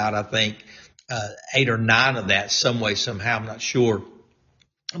through about, I think, 8 or 9 of that some way, somehow. I'm not sure.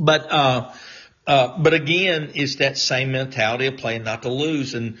 But again, it's that same mentality of playing not to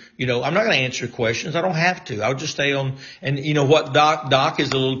lose. And, I'm not going to answer questions. I don't have to. I'll just stay on. And you know what? Doc is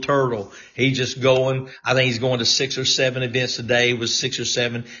a little turtle. He's just going. I think he's going to 6 or 7 events a day. It was 6 or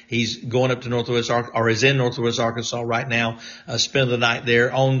 7. He's going up to Northwest is in Northwest Arkansas right now, spending the night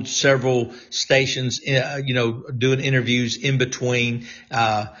there on several stations, doing interviews in between.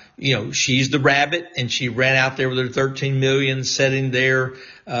 She's the rabbit, and she ran out there with her 13 million sitting there,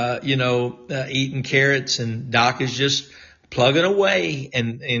 eating carrots, and Doc is just plugging away.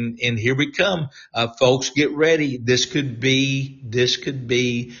 And here we come. Folks, get ready. This could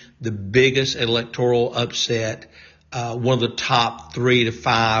be the biggest electoral upset, one of the top 3 to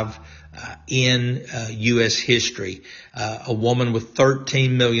 5, in, U.S. history. A woman with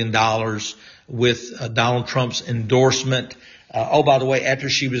 $13 million with Donald Trump's endorsement, Oh, by the way, after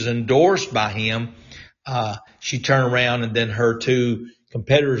she was endorsed by him, she turned around and then her two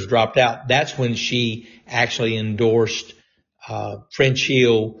competitors dropped out. That's when she actually endorsed French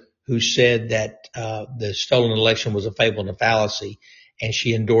Hill, who said that the stolen election was a fable and a fallacy. And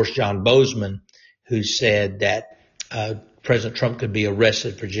she endorsed John Bozeman, who said that President Trump could be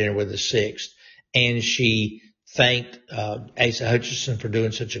arrested for January the 6th. And she thanked Asa Hutchinson for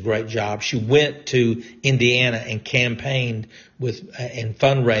doing such a great job. She went to Indiana and campaigned and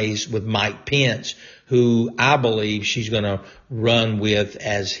fundraised with Mike Pence, who I believe she's going to run with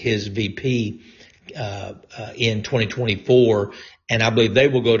as his VP in 2024. And I believe they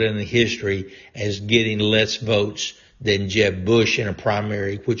will go down in history as getting less votes than Jeb Bush in a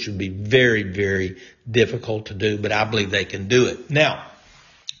primary, which would be very, very difficult to do. But I believe they can do it. Now,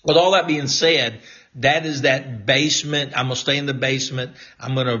 with all that being said, that is that basement. I'm going to stay in the basement.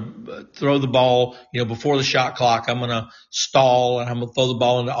 I'm going to throw the ball, before the shot clock. I'm going to stall and I'm going to throw the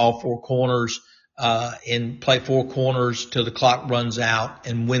ball into all four corners, and play four corners till the clock runs out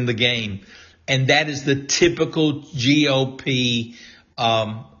and win the game. And that is the typical GOP,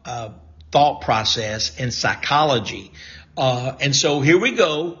 thought process and psychology. And so here we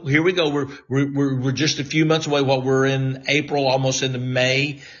go. We're just a few months away. Well, we're in April, almost into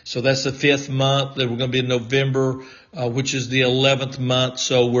May. So that's the 5th month. Then we're going to be in November, which is the 11th month.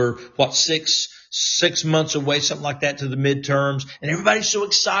 So we're, six months away, something like that, to the midterms. And everybody's so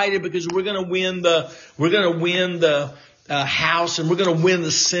excited because we're going to win the House, and we're going to win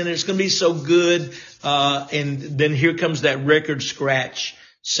the Senate. It's going to be so good. And then here comes that record scratch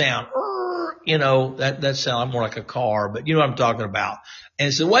sound. That sounds more like a car, but you know what I'm talking about.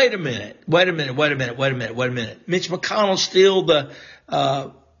 And so wait a minute. Mitch McConnell's still the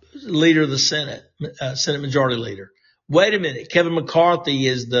leader of the Senate, Senate Majority Leader. Wait a minute. Kevin McCarthy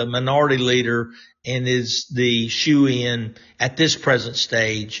is the minority leader and is the shoe-in at this present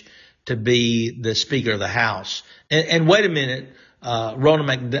stage to be the Speaker of the House. And wait a minute. Ronna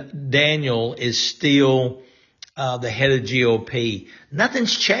McDaniel is still the head of GOP.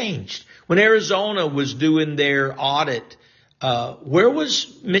 Nothing's changed. When Arizona was doing their audit, where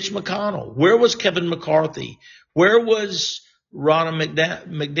was Mitch McConnell? Where was Kevin McCarthy? Where was Ronna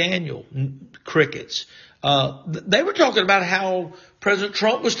McDaniel? Crickets. They were talking about how President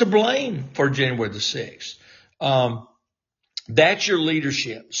Trump was to blame for January the 6th. That's your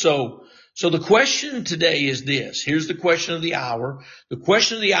leadership. So the question today is this. Here's the question of the hour. The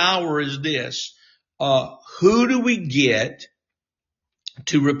question of the hour is this. Who do we get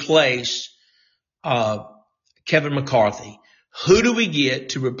to replace Kevin McCarthy? Who do we get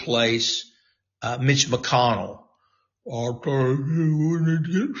to replace Mitch McConnell? I thought you wouldn't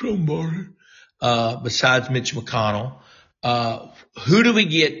get somebody besides Mitch McConnell. Who do we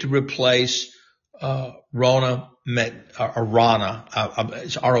get to replace Ronna?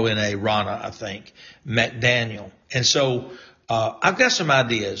 It's R-O-N-A, Ronna, I think, McDaniel. And so I've got some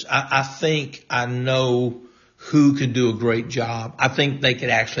ideas. I think I know who could do a great job. I think they could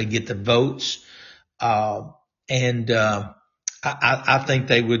actually get the votes. I think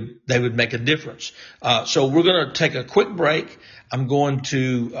they would make a difference. So we're going to take a quick break. I'm going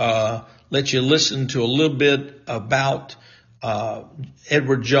to let you listen to a little bit about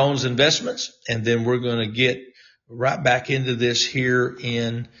Edward Jones Investments, and then we're going to get right back into this here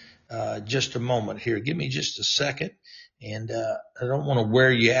in just a moment. Here, give me just a second. And I don't want to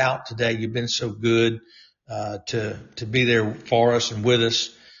wear you out today. You've been so good to be there for us and with us.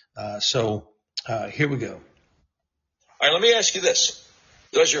 So here we go. All right, let me ask you this.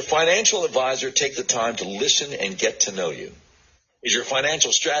 Does your financial advisor take the time to listen and get to know you? Is your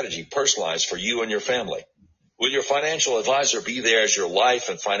financial strategy personalized for you and your family? Will your financial advisor be there as your life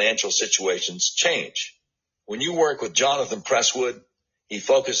and financial situations change? When you work with Jonathan Presswood, he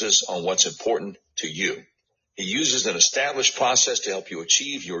focuses on what's important to you. He uses an established process to help you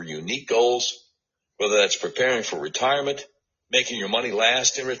achieve your unique goals, whether that's preparing for retirement, making your money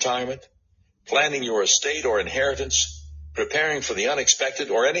last in retirement, planning your estate or inheritance, preparing for the unexpected,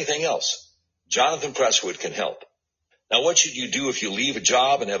 or anything else. Jonathan Presswood can help. Now, what should you do if you leave a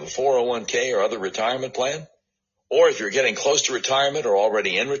job and have a 401k or other retirement plan? Or if you're getting close to retirement or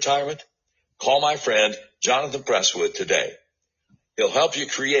already in retirement? Call my friend Jonathan Presswood today. He'll help you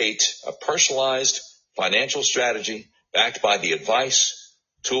create a personalized financial strategy backed by the advice,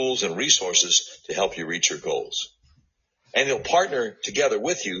 tools, and resources to help you reach your goals. And he'll partner together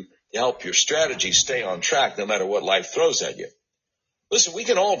with you to help your strategy stay on track no matter what life throws at you. Listen, we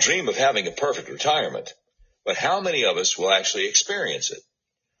can all dream of having a perfect retirement, but how many of us will actually experience it?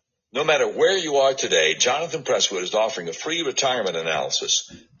 No matter where you are today, Jonathan Presswood is offering a free retirement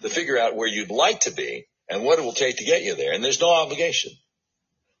analysis to figure out where you'd like to be and what it will take to get you there. And there's no obligation.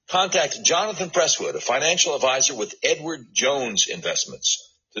 Contact Jonathan Presswood, a financial advisor with Edward Jones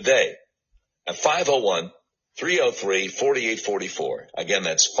Investments, today at 501-303-4844. Again,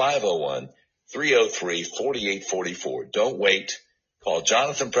 that's 501-303-4844. Don't wait. Call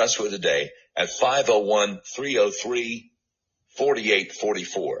Jonathan Presswood today at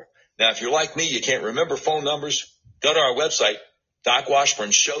 501-303-4844. Now, if you're like me, you can't remember phone numbers, go to our website,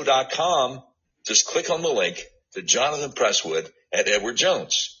 DocWashburnShow.com. Just click on the link to Jonathan Presswood at Edward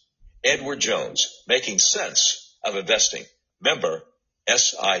Jones. Edward Jones, making sense of investing. Member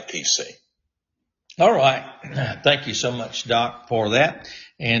SIPC. All right. Thank you so much, Doc, for that,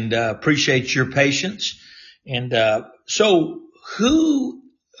 and appreciate your patience. And so who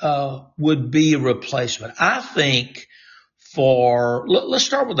would be a replacement? I think let's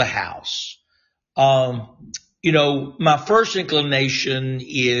start with the House. My first inclination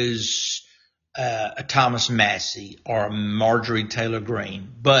is a Thomas Massie or a Marjorie Taylor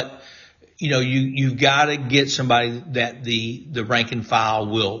Greene, but you've got to get somebody that the rank and file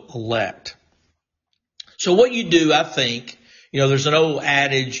will elect. So what you do, I think, there's an old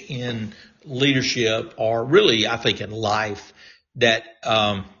adage in leadership, or really I think in life, that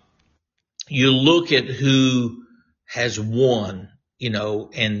you look at who has won,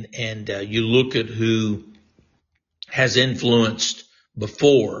 and you look at who has influenced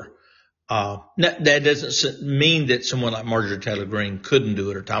before. That doesn't mean that someone like Marjorie Taylor Greene couldn't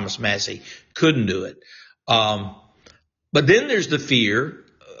do it, or Thomas Massie couldn't do it. But then there's the fear,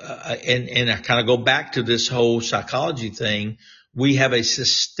 and I kind of go back to this whole psychology thing. We have a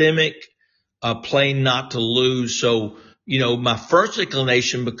systemic play not to lose. So, my first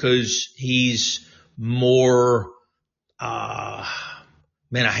inclination, because he's more, I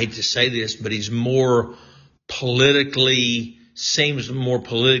hate to say this, but he's seems more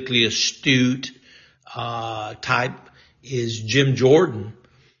politically astute type, is Jim Jordan.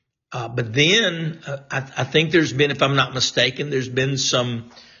 But then I think there's been, if I'm not mistaken, there's been some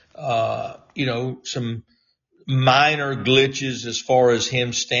minor glitches as far as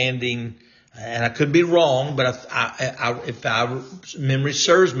him standing, and I could be wrong, but if memory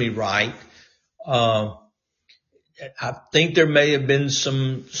serves me right, I think there may have been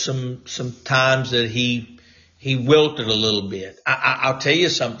some times that he wilted a little bit. I'll tell you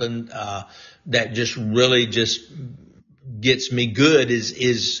something that just really gets me good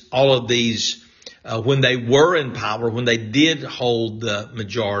is all of these when they were in power, when they did hold the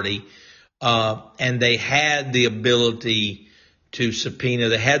majority, and they had the ability to subpoena,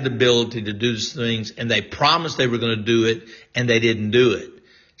 they had the ability to do these things, and they promised they were going to do it, and they didn't do it.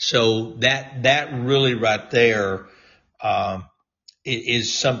 So that really right there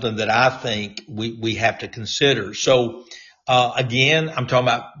is something that I think we have to consider. So again, I'm talking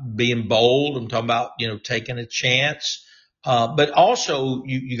about being bold. I'm talking about taking a chance, but also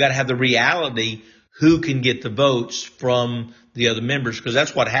you got to have the reality who can get the votes from the other members, because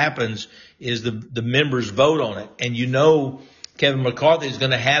that's what happens is the members vote on it, and Kevin McCarthy is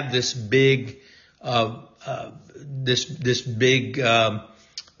going to have this big this big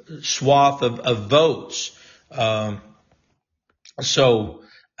swath of votes. So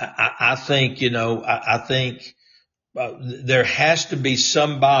I think, I think there has to be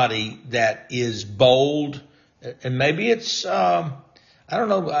somebody that is bold, and maybe it's, I don't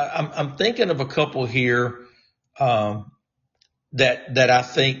know. I'm thinking of a couple here, that I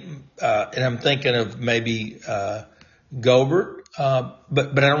think, and I'm thinking of maybe, Gobert,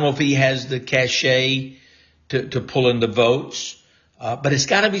 but I don't know if he has the cachet to pull in the votes. But it's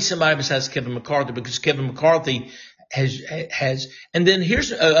got to be somebody besides Kevin McCarthy, because Kevin McCarthy has, and then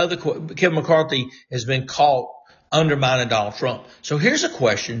here's Kevin McCarthy has been caught undermining Donald Trump. So here's a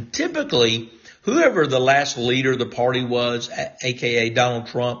question. Typically, whoever the last leader of the party was, aka Donald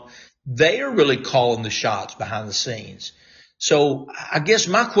Trump, they are really calling the shots behind the scenes. So I guess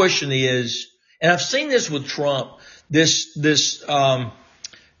my question is, and I've seen this with Trump, this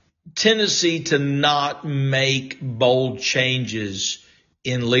tendency to not make bold changes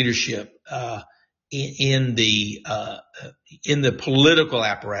in leadership, in the political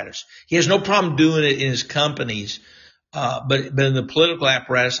apparatus. He has no problem doing it in his companies, but in the political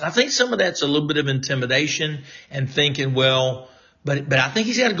apparatus, I think some of that's a little bit of intimidation and thinking, well, but I think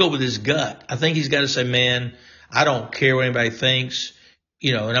he's got to go with his gut. I think he's got to say, man, I don't care what anybody thinks,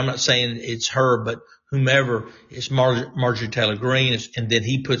 and I'm not saying it's her, but whomever, it's Marjorie Taylor Greene, and then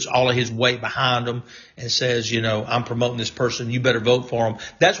he puts all of his weight behind him and says, I'm promoting this person, you better vote for him.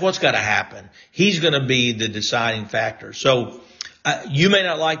 That's what's got to happen. He's going to be the deciding factor. So you may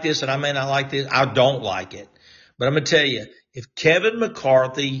not like this, and I may not like this. I don't like it. But I'm going to tell you, if Kevin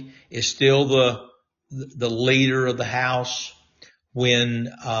McCarthy is still the leader of the House when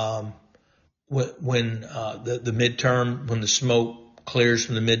the midterm, when the smoke clears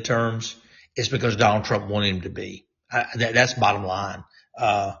from the midterms, it's because Donald Trump wanted him to be. That's bottom line.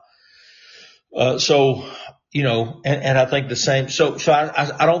 So, you know, and I think the same. So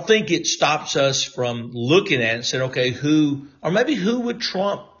I don't think it stops us from looking at it and saying, okay, who would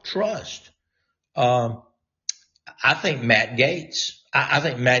Trump trust? I think Matt Gaetz. I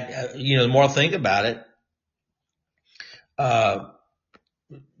think Matt, the more I think about it, I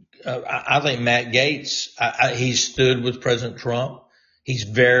think Matt Gaetz, he stood with President Trump. He's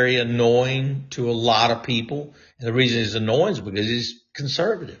very annoying to a lot of people. And the reason he's annoying is because he's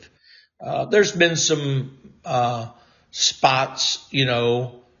conservative. There's been some, spots,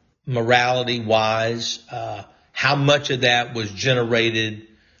 morality wise, how much of that was generated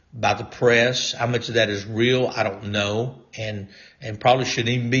by the press, how much of that is real, I don't know. And probably shouldn't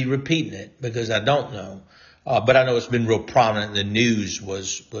even be repeating it because I don't know. But I know it's been real prominent in the news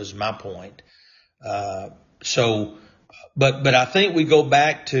was my point. But I think we go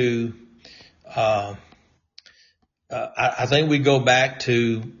back to, I think we go back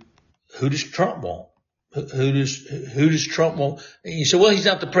to who does Trump want? Who does Trump want? And you say, well, he's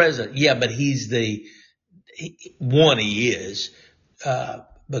not the president. Yeah, but he's he is,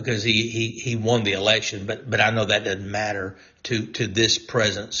 because he won the election. But I know that doesn't matter to this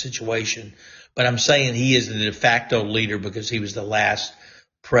present situation. But I'm saying he is the de facto leader because he was the last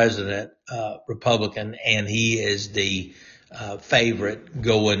president, Republican, and he is the favorite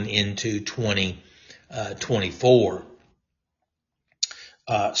going into 2024.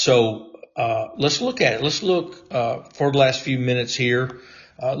 So let's look at it. Let's look for the last few minutes here.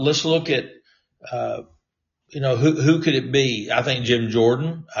 Let's look at who could it be? I think Jim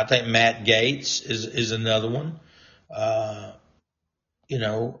Jordan. I think Matt Gaetz is another one.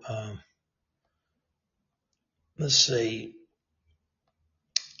 Let's see.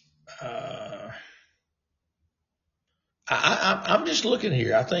 I'm just looking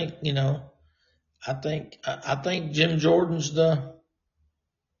here. I think, I think Jim Jordan's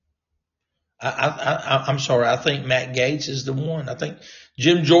I'm sorry. I think Matt Gaetz is the one. I think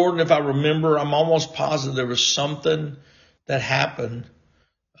Jim Jordan, if I remember, I'm almost positive there was something that happened.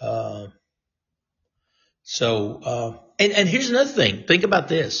 And here's another thing. Think about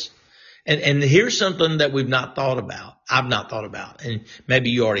this. And here's something that we've not thought about. I've not thought about, and maybe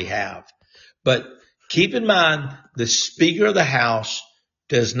you already have. But keep in mind, the Speaker of the House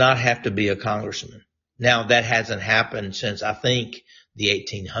does not have to be a congressman. Now, that hasn't happened since, I think, the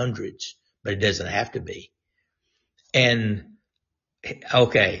 1800s, but it doesn't have to be. And,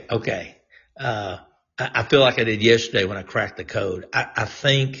 okay. I feel like I did yesterday when I cracked the code. I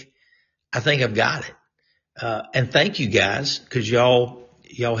think I've got it. And thank you guys, because y'all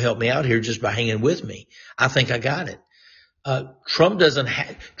helped me out here just by hanging with me. I think I got it. Trump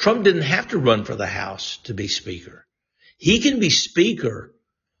didn't have to run for the House to be Speaker. He can be Speaker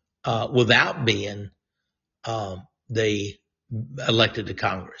without being elected to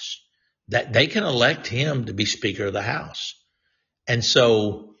Congress. That they can elect him to be Speaker of the House. And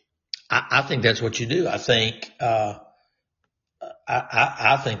so I think that's what you do. I think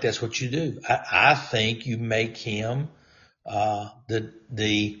I think that's what you do. I think you make him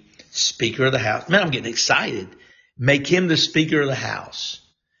the Speaker of the House. Man, I'm getting excited. Make him the Speaker of the House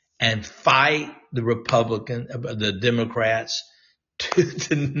and fight the Democrats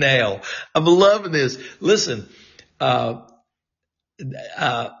tooth and nail. I'm loving this. Listen, I'm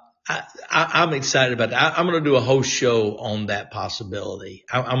excited about that. I'm going to do a whole show on that possibility.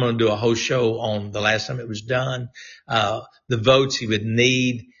 I'm going to do a whole show on the last time it was done, the votes he would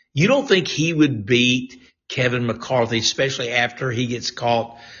need. You don't think he would beat Kevin McCarthy, especially after he gets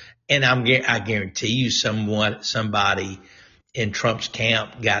caught? And I guarantee you somebody in Trump's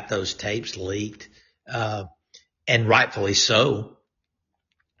camp got those tapes leaked, and rightfully so.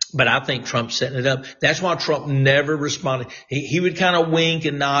 But I think Trump's setting it up. That's why Trump never responded. He would kind of wink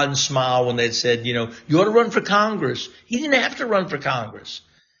and nod and smile when they'd said, you ought to run for Congress. He didn't have to run for Congress.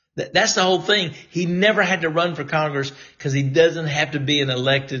 That's the whole thing. He never had to run for Congress because he doesn't have to be an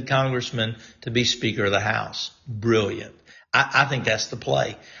elected congressman to be Speaker of the House. Brilliant. I think that's the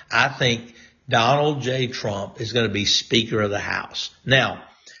play. I think Donald J. Trump is going to be Speaker of the House. Now,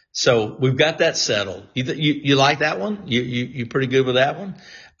 so we've got that settled. You like that one? You pretty good with that one?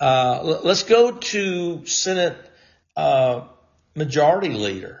 Let's go to Senate Majority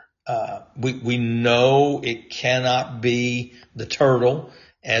Leader. We know it cannot be the turtle,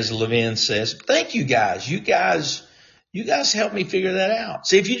 as Levin says. Thank you guys. You guys helped me figure that out.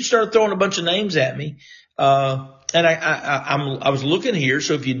 See, if you start throwing a bunch of names at me, and I was looking here,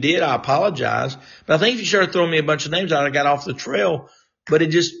 so if you did, I apologize. But I think if you started throwing me a bunch of names out, I got off the trail. But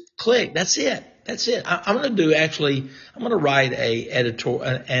it just clicked. That's it. I'm going to write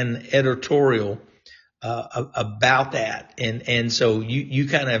an editorial about that, and so you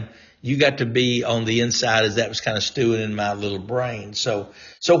got to be on the inside as that was kind of stewing in my little brain. So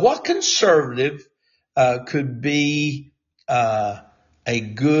what conservative could be a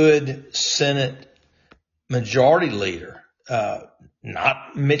good Senate majority leader?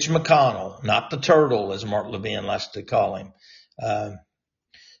 Not Mitch McConnell, not the turtle, as Mark Levin likes to call him.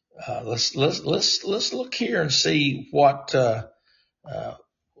 Let's look here and see what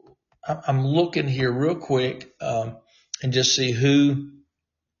I'm looking here real quick and just see who.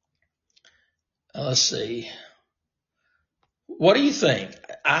 Let's see. What do you think?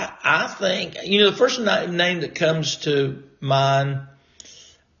 I think, the first name that comes to mind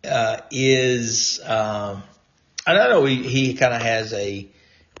is I don't know, he kind of has a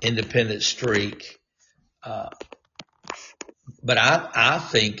independent streak, but I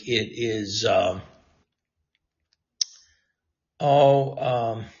think it is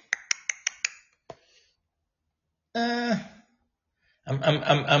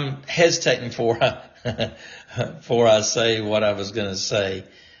I'm hesitating before I say what I was going to say.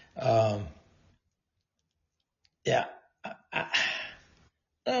 Yeah, I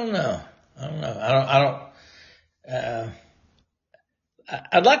don't know.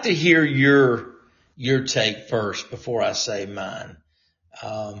 I'd like to hear your take first before I say mine.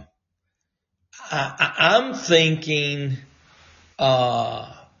 I'm thinking,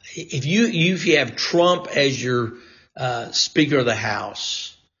 if you have Trump as your Speaker of the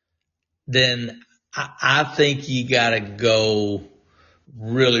House, then I think you got to go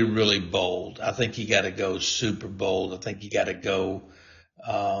really, really bold. I think you got to go super bold. I think you got to go,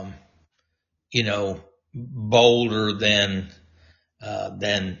 bolder than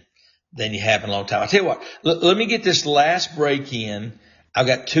you have in a long time. I'll tell you what, let me get this last break in. I've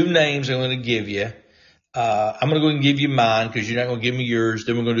got two names I'm going to give you. I'm going to go and give you mine because you're not going to give me yours.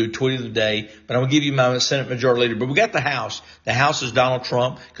 Then we're going to do a tweet of the day, but I'm going to give you my Senate Majority Leader. But we got the House. The House is Donald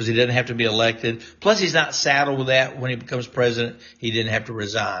Trump because he doesn't have to be elected. Plus, he's not saddled with that when he becomes president. He didn't have to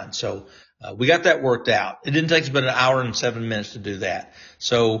resign. So we got that worked out. It didn't take us but an hour and 7 minutes to do that.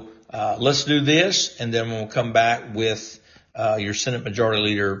 So let's do this, and then we'll come back with your Senate Majority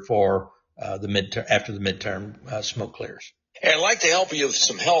Leader for the midterm after the midterm smoke clears. And I'd like to help you with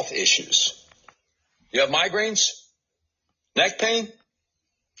some health issues. You have migraines, neck pain,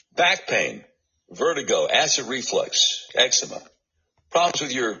 back pain, vertigo, acid reflux, eczema, problems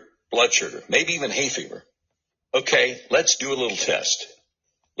with your blood sugar, maybe even hay fever. Okay, let's do a little test.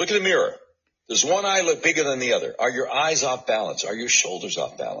 Look in the mirror. Does one eye look bigger than the other? Are your eyes off balance? Are your shoulders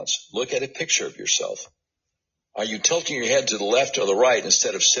off balance? Look at a picture of yourself. Are you tilting your head to the left or the right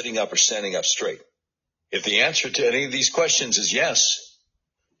instead of sitting up or standing up straight? If the answer to any of these questions is yes,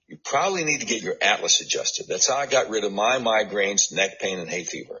 you probably need to get your atlas adjusted. That's how I got rid of my migraines, neck pain, and hay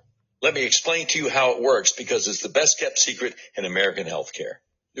fever. Let me explain to you how it works because it's the best kept secret in American healthcare.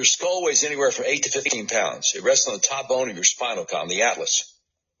 Your skull weighs anywhere from 8 to 15 pounds. It rests on the top bone of your spinal column, the atlas,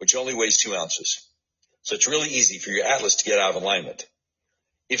 which only weighs 2 ounces. So it's really easy for your atlas to get out of alignment.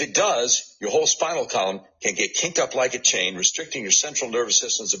 If it does, your whole spinal column can get kinked up like a chain, restricting your central nervous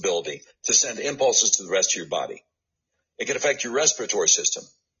system's ability to send impulses to the rest of your body. It can affect your respiratory system,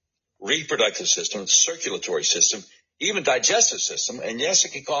 reproductive system, circulatory system, even digestive system, and yes,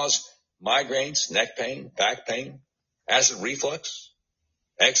 it can cause migraines, neck pain, back pain, acid reflux,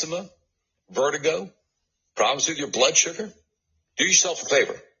 eczema, vertigo, problems with your blood sugar. Do yourself a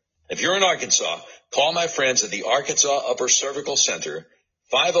favor. If you're in Arkansas, call my friends at the Arkansas Upper Cervical Center,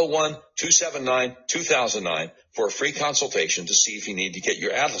 501-279-2009 for a free consultation to see if you need to get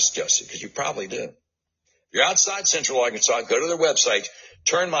your atlas adjusted, because you probably do. If you're outside Central Arkansas, go to their website,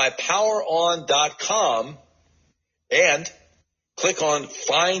 turnmypoweron.com, and click on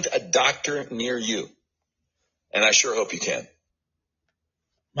Find a Doctor Near You. And I sure hope you can.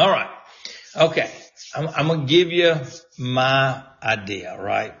 All right. Okay. I'm going to give you my idea,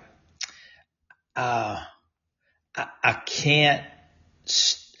 right? I can't,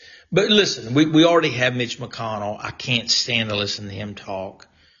 but listen, we already have Mitch McConnell. I can't stand to listen to him talk.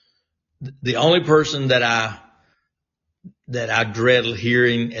 The only person that I dread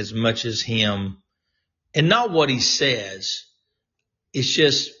hearing as much as him, and not what he says, it's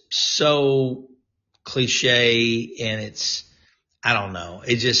just so cliche, and I don't know.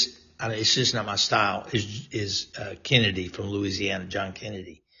 It's just not my style. Is Kennedy from Louisiana, John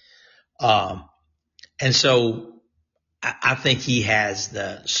Kennedy. And so I think he has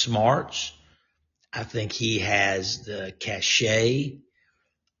the smarts. I think he has the cachet.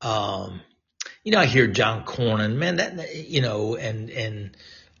 I hear John Cornyn, man, and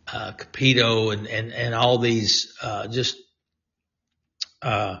Capito and all these,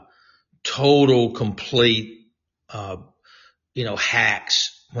 total, complete,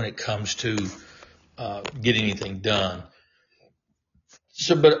 hacks when it comes to, getting anything done.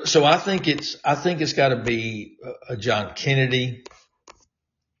 So I think it's got to be a John Kennedy.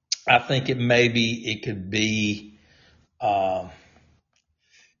 I think it could be, I'm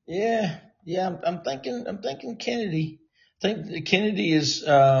thinking Kennedy. I think Kennedy is,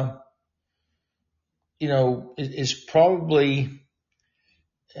 is probably,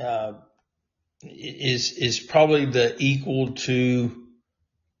 is probably the equal to,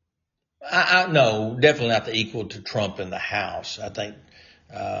 no, definitely not the equal to Trump in the House. I think,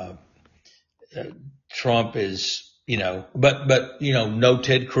 Trump is, but no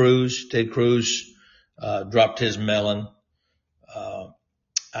Ted Cruz. Ted Cruz, dropped his melon.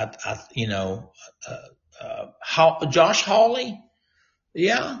 Josh Hawley.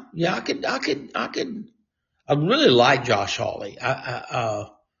 Yeah, I really like Josh Hawley. The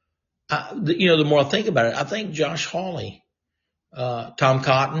more I think about it, I think Josh Hawley, Tom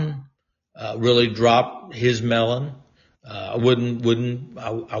Cotton, really dropped his melon. I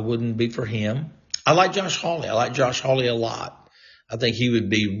wouldn't be for him. I like Josh Hawley. I like Josh Hawley a lot. I think he would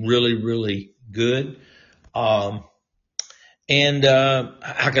be really, really good. I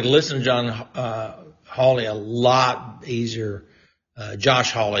could listen to John, Hawley a lot easier,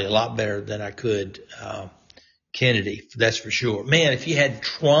 Josh Hawley a lot better than I could, Kennedy. That's for sure. Man, if you had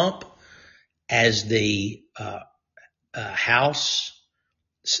Trump as the, House,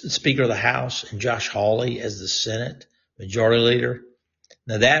 Speaker of the House, and Josh Hawley as the Senate Majority Leader.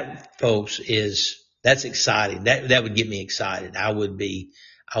 Now that, folks, that's exciting. That would get me excited. I would be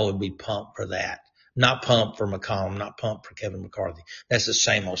pumped for that. Not pumped for McConnell, not pumped for Kevin McCarthy. That's the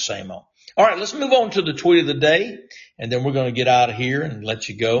same old, same old. All right, let's move on to the tweet of the day, and then we're going to get out of here and let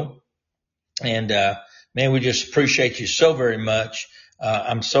you go. And, man, we just appreciate you so very much.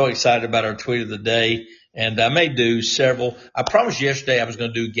 I'm so excited about our tweet of the day. And I may do several. I promised yesterday I was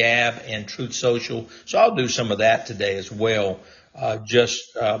going to do Gab and Truth Social, so I'll do some of that today as well,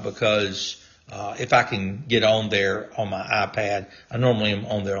 because if I can get on there on my iPad. I normally am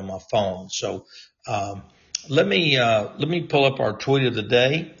on there on my phone. So let me pull up our tweet of the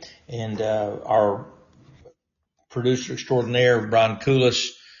day, and our producer extraordinaire, Brian Koulis,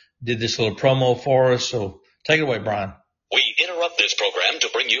 did this little promo for us. So take it away, Brian. We interrupt this program to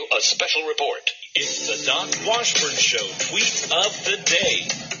bring you a special report. It's the Doc Washburn Show Tweet of the Day.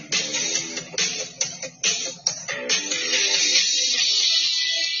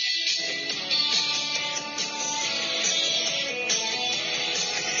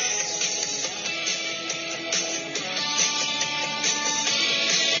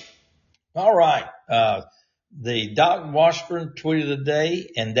 All right. The Doc Washburn Tweet of the Day,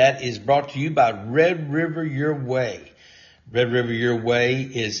 and that is brought to you by Red River Your Way. Red River Your Way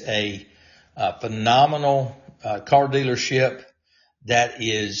is a phenomenal car dealership that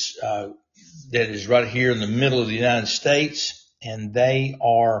is right here in the middle of the United States, and they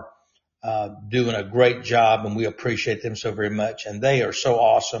are doing a great job, and we appreciate them so very much. And they are so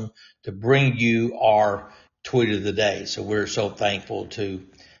awesome to bring you our Tweet of the Day. So we're so thankful to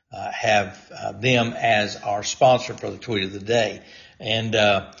have them as our sponsor for the Tweet of the Day. And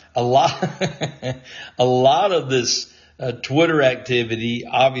a lot of this Twitter activity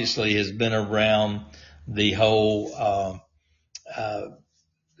obviously has been around the whole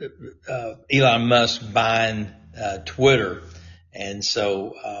Elon Musk buying Twitter, and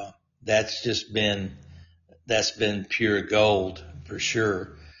so that's been pure gold for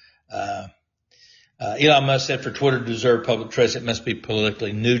sure. Elon Musk said for Twitter to deserve public trust, it must be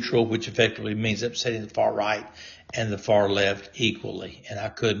politically neutral, which effectively means upsetting the far right and the far left equally. And I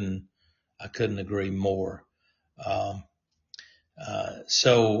couldn't agree more.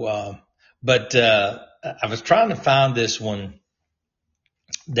 But I was trying to find this one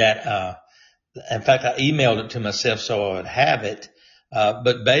that, in fact, I emailed it to myself so I would have it.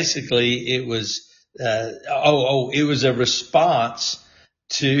 But basically it was, it was a response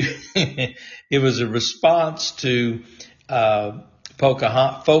to,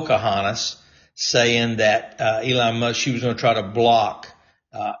 Pocahontas saying that, Elon Musk, she was going to try to block,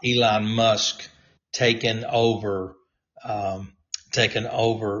 Elon Musk taking over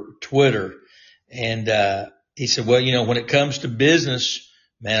Twitter. And, he said, well, when it comes to business,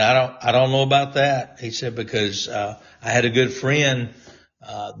 man, I don't know about that. He said, because, I had a good friend,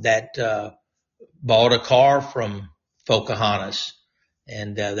 that, bought a car from Pocahontas.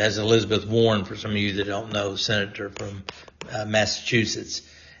 And that's Elizabeth Warren, for some of you that don't know, senator from Massachusetts,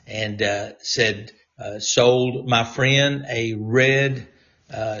 and said, sold my friend a red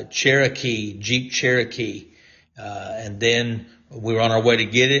Cherokee, Jeep Cherokee. And then we were on our way to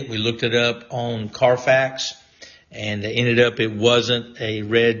get it. We looked it up on Carfax, and it ended up it wasn't a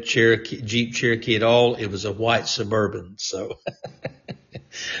red Cherokee, Jeep Cherokee at all. It was a white Suburban. So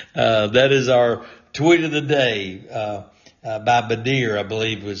that is our tweet of the day by Badir, I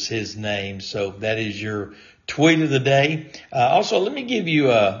believe was his name. So that is your tweet of the day. Also, let me give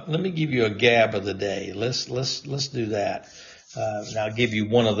you a gab of the day. Let's do that. And I'll give you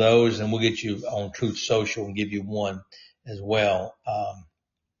one of those, and we'll get you on Truth Social and give you one as well.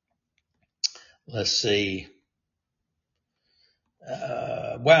 Let's see.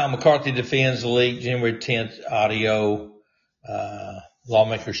 Wow, McCarthy defends the leak. January 10th audio.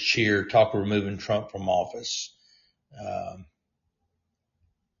 Lawmakers cheer. Talk of removing Trump from office.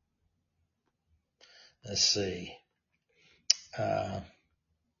 Let's see.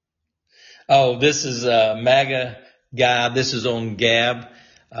 This is MAGA guy. This is on Gab.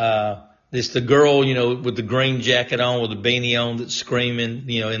 This the girl, with the green jacket on, with the beanie on, that's screaming,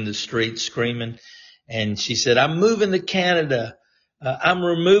 in the street screaming. And she said, I'm moving to Canada. I'm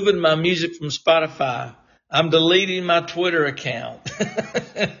removing my music from Spotify. I'm deleting my Twitter account.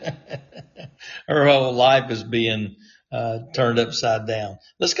 Her whole life is being turned upside down.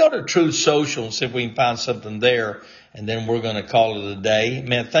 Let's go to Truth Social and see if we can find something there, and then we're going to call it a day.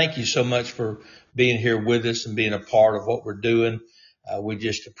 Man, thank you so much for being here with us and being a part of what we're doing. We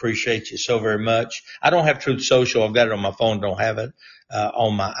just appreciate you so very much. I don't have Truth Social. I've got it on my phone. Don't have it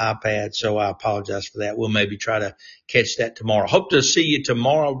on my iPad, so I apologize for that. We'll maybe try to catch that tomorrow. Hope to see you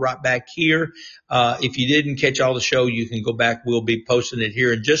tomorrow right back here. If you didn't catch all the show, you can go back. We'll be posting it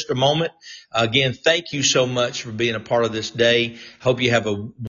here in just a moment. Again, thank you so much for being a part of this day. Hope you have a